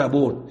n'abakuba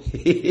gw'olaboola.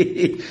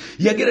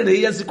 Yagenda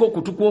naye yazika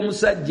okutu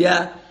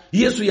kw'omusajja.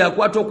 Yesu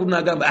yakwata okutu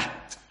n'agamba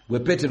gwe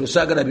Peetero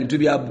saagala bintu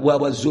bya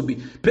bwabwazzubi.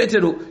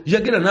 Peetero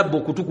yagenda n'abba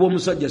okutu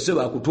kw'omusajja se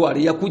baakutwala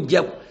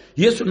yakuggyako.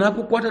 Yesu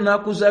n'akukwata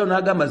n'akuzaayo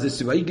n'agamba ze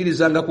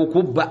sibayigirizanga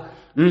kukubba,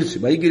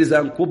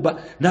 sibayigirizanga kubba,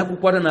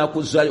 n'akukwata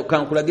n'akuzaayo.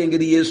 Kankulage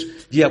engeri Yesu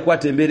gye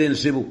yakwata embeera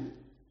enzibu.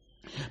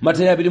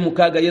 Matayo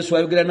 2:6 Yesu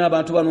ayogera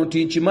n'abantu bano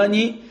nti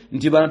nkimanyi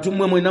nti bantu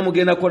mmwe mwenna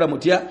mugenda kola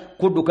mutya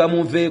kudduka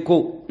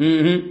munveeko.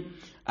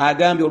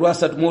 Agambye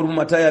olwasatu mu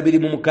Matayo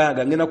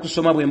 2:6 ngenda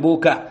kusoma bwe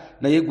mbuuka,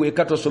 naye gwe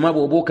katosoma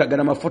bw'obuuka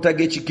gana mafuta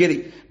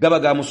g'ekikere gaba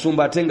ga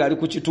musumba ate ng'ali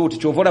ku kituuti.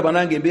 Kyova olaba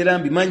nange embeera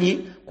mbimanyi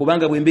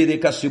kubanga bwe mbeera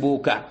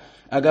ekasibuuka.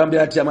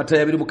 Agambye ati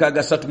Matayo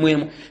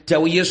 2:3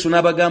 tawe Yesu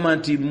n'abagamba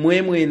nti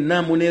mmwe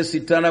mwenna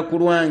muneesittana ku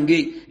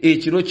lwange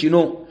ekiro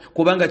kino,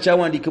 kubanga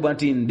kyawandiikibwa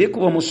nti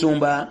ndikuba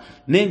omusumba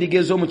n'endiga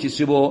ez'omu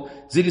kisibo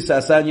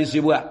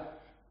zirisaasaanyizibwa.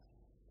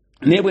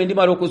 Naye bwe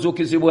ndimala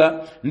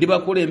okuzuukizibwa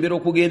ndibakulembera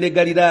okugenda e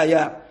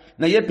Galilaaya.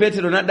 Naye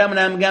Peetero n'addamu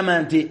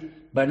n'amugamba nti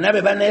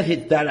bannabe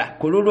baneefittala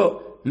ku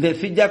lulwo, nze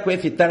sijja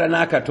kwefittala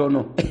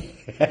n'akatono.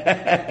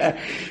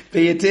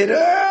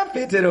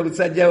 Peetero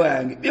omusajja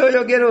wange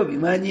byoyogera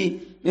obimanyi.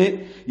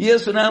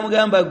 Yesu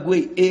n'amugamba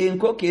gwe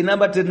enkoko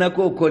enamba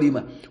tennako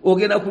okolima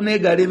ogenda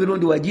kuneegaana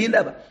emirundi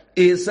wagindaba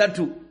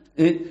 3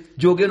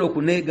 gy'ogenda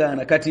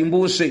okuneegaana. Kati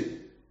mbuuse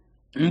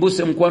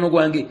mukwano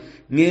gwange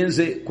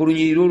ngenze ku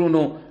lunyiriri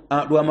luno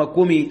lwa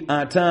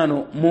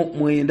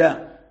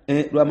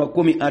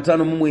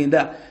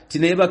 59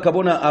 tinaye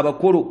bakabona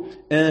abakulu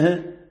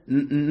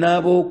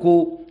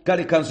n'ab'oku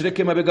kale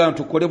kanzireko emabega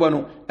tukole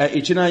bwano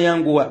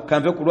ekinayanguwa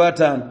kanve ku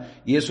lw'ataano.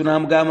 Yesu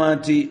n'amugamba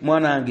nti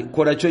mwanange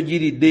kola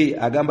ky'ogiridde,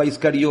 agamba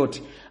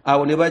Isikaliyooti.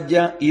 Awo ne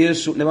bajja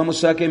Yesu ne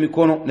bamusaako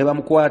emikono ne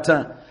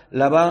bamukwata.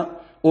 Laba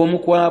omu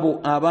ku abo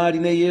abaali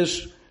ne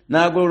Yesu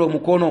n'agolola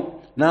omukono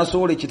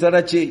n'asowola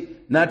ekitala kye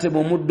n'atema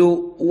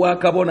omuddo wa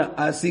kabona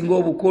asinga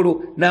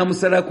obukulu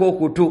n'amusalako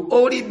okutu.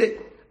 Owulidde?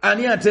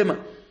 Ani atema?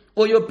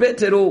 Oyo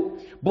Peetero.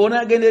 Bw'ona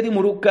agenda eri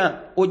mu Luka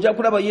ojja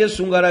kulaba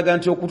Yesu ng'alaga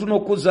nti okutu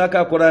n'okuzzaako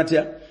akola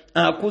atya?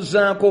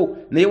 Akuzzaako,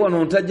 naye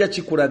wano ntajja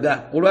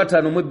kikulaga.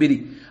 Olwataano mu 2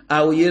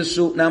 awo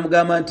Yesu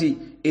n'amugamba nti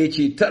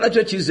ekitala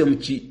kyo kizze mu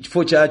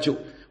kifo kyakyo,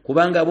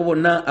 kubanga abo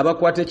bonna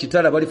abakwata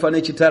ekitala balifa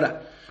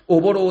n'ekitala.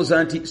 Oba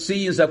olowooza nti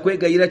siyinza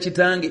kwegayira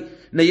kitange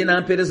naye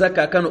nampeereza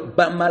kaakano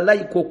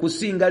bamalayika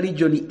okusinga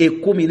ligioni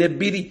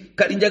 12?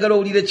 Kale njagala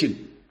owulire kino.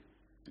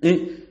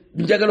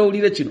 Njagala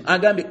owulire kino.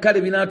 Agambye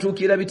kale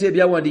binaatuukira bite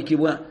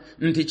ebyawandiikibwa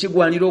nti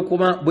kigwanira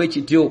okuba bwe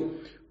kityo?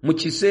 Mu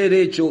kiseera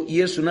ekyo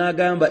Yesu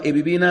n'agamba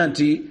ebibiina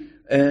nti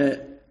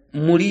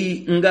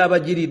muli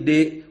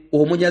ng'abagiridde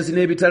omunyazi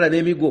n'ebitala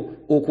n'emigo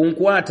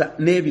okunkwata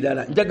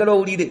n'ebirala. Njagala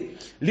owulire,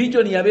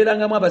 ligioni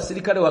yabeerangamu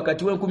abasirikale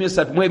wakati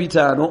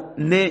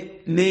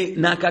w'35,000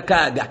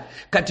 n'akakaaga.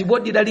 Kati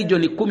bw'oddira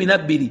ligioni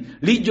 12,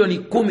 ligioni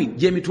 10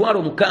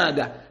 gy'emitwalo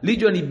 600,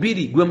 ligioni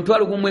 2 gwe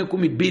mutwalo gumu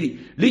 12,000,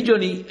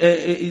 ligioni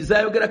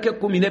zaayogerako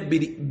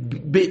 12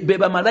 be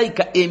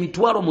bamalayika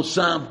emitwalo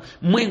 7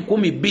 mu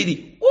 12,000.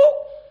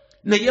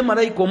 Naye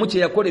malayika omu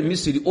kye yakola e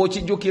Misiri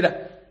okijjukira?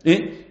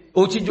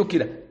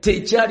 Okijjukira?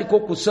 Tekyaliko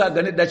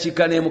kusaaga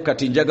n'eddakiika n'emu.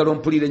 Kati njagala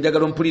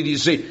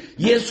ompulirize.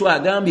 Yesu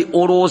agambye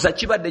olowooza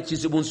kibadde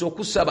kizibu nsi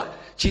okusaba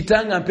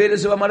kitanga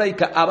mpeereze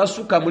bamalayika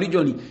abasukka mu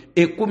ligioni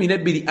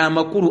 12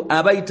 amakulu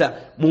abayita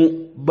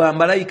mu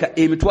bamalayika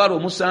emitwalo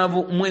 7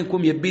 mu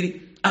 12,000?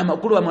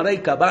 Amakulu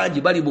bamalayika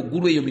bangi bali mu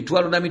ggulu eyo,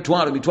 mitwalo na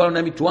mitwalo.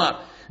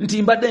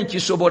 Nti mbadde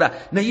nkisobola,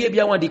 naye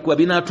ebyawandiikibwa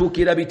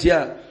binaatuukira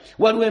bitya?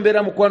 Waliwo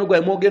embeera mukwano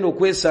gwawe mwogenda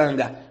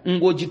okwesanga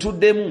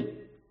ng'ogituddemu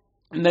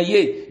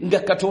naye nga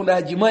Katonda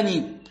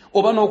agimanyi,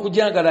 oba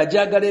n'okujangala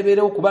ajagala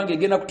ebeerewo kubanga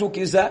egenda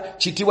kutuukiriza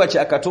kitiibwa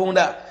kya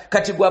Katonda.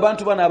 Kati gwe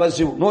abantu bano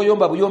abazibu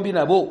n'oyomba buyombi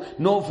nabo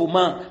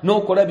n'ovuma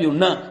n'okola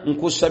byonna,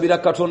 nkusabira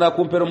Katonda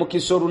akumpeera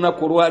omukisa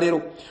olunaku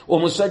olwaleero.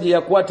 Omusajja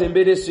yakwata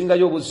embeera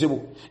esingayo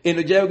obuzibu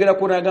eno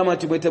gy'ayogerako n'agamba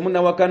nti bwe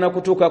temunnawakana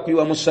kutuuka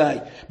kuyiwa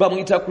musaayi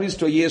bamuyita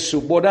Kristo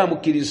Yesu, bw'oda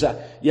amukkiriza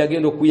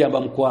yagenda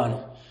okuyamba mukwano.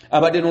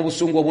 Abadde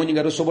n'obusungu obungi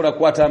nga tosobola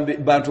kukwata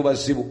bantu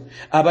bazibu,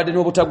 abadde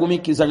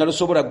n'obutagumiikiriza nga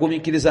tosobola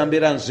kugumiikiriza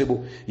mbeera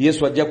nzibu,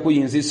 Yesu ajja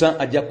kuyinzisa,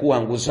 ajja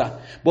kuwanguza.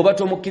 Bw'oba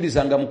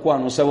tomukkiriza nga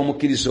mukwano, nsaba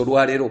omukkiriza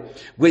olwaleero.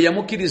 Gwe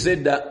yamukkiriza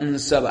edda,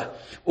 nsaba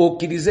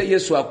okkirize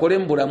Yesu akole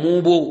mu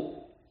bulamu bwo.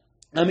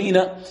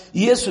 Amina.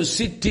 Yesu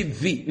si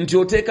TV nti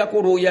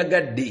oteekako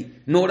lw'oyagadde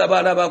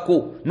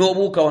n'olabalabako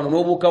n'obuuka wano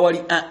n'obuuka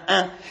wali.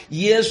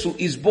 Yesu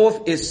is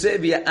both a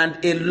savior and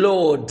a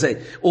Lord.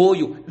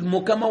 Oyo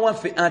mukama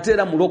waffe ate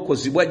era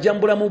mulokozi. Bw'ajja mu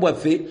bulamu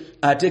bwaffe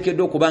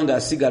ateekeddwa okuba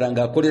ng'asigala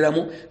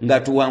ng'akoleramu nga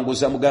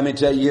tuwanguza. Mugambe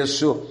nti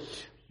Yesu,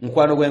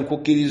 mukwano gwe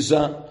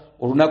nkukkiriza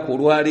olunaku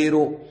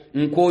olwaleero,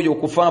 nkooyo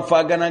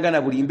okufaanfaagana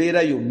na buli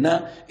mbeera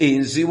yonna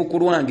enzibu ku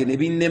lwange ne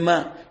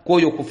binnema,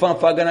 kooyo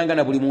okufaanfaagana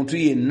na buli muntu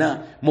yenna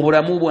mu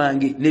bulamu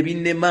bwange ne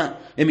binnema,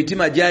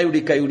 emitima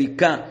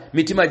gyayulikayulika,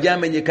 mitima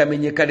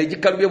gyamenyekamenyeka ne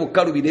gikalubye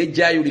bukalubi naye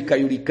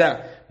gyayulikayulika.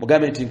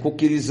 Mugambe nti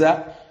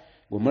nkukkiriza,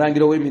 gwe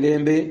mulangira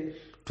w'emirembe,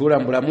 tuula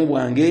mu bulamu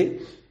bwange,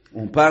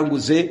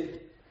 ompanguze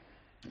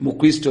mu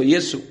Kristo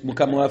Yesu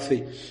mukama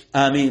waffe.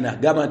 Amiina.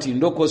 Gamba nti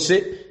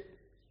ndokose,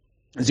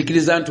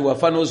 nzikiriza nti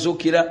wafa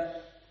n'ozuukira,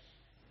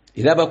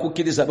 era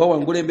abakukkiriza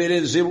bawangula embeera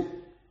enzibu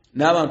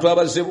n'abantu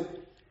abazibu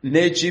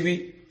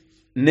n'ekibi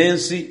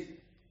n'ensi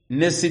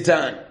ne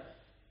Sitaani.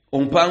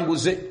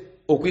 Ompanguze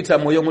okuyita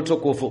Mwoyo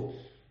Omutukuvu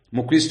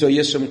mu Kristo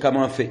Yesu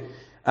mukama waffe.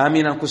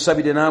 Amina.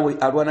 Nkusabire naawe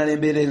alwana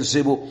n'embeera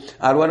enzibu,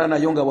 alwana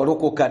nayo nga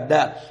walokoka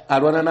dda,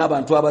 alwana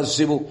n'abantu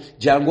abazibu,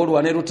 jangu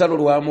olwane lutalo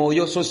lwa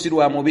mwoyo so si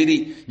lwa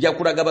mubiri. Nja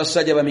kulaga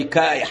basajja ba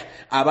Mikaaya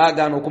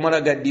abaagaana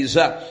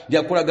okumalagaddiza.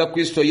 Nja kulaga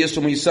Kristo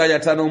Yesu mu Isaaya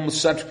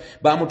 5:3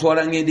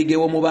 bamutwala ng'endiga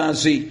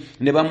ew'omubanzi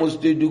ne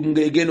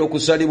bamugenda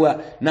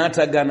okusalibwa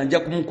n'atagaana. Nja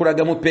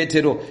kumukulaga mu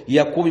Peetero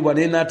yakubibwa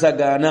naye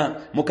n'atagaana.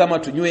 Mukama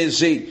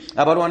tunyweze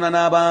abalwana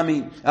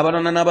n'abaami,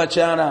 abalwana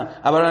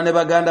n'abakyala, abalwana ne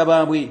baganda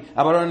baabwe,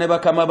 abalwana ne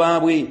bakama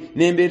baabwe,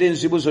 n'embeera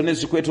enzibu zonna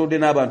zikwetolodde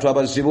n'abantu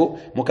abazibu.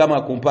 Mukama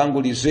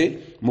akumpangulize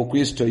mu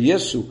Kristo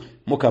Yesu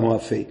mukama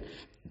waffe.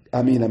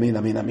 Amiina.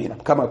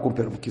 Mukama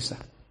akumpeera omukisa.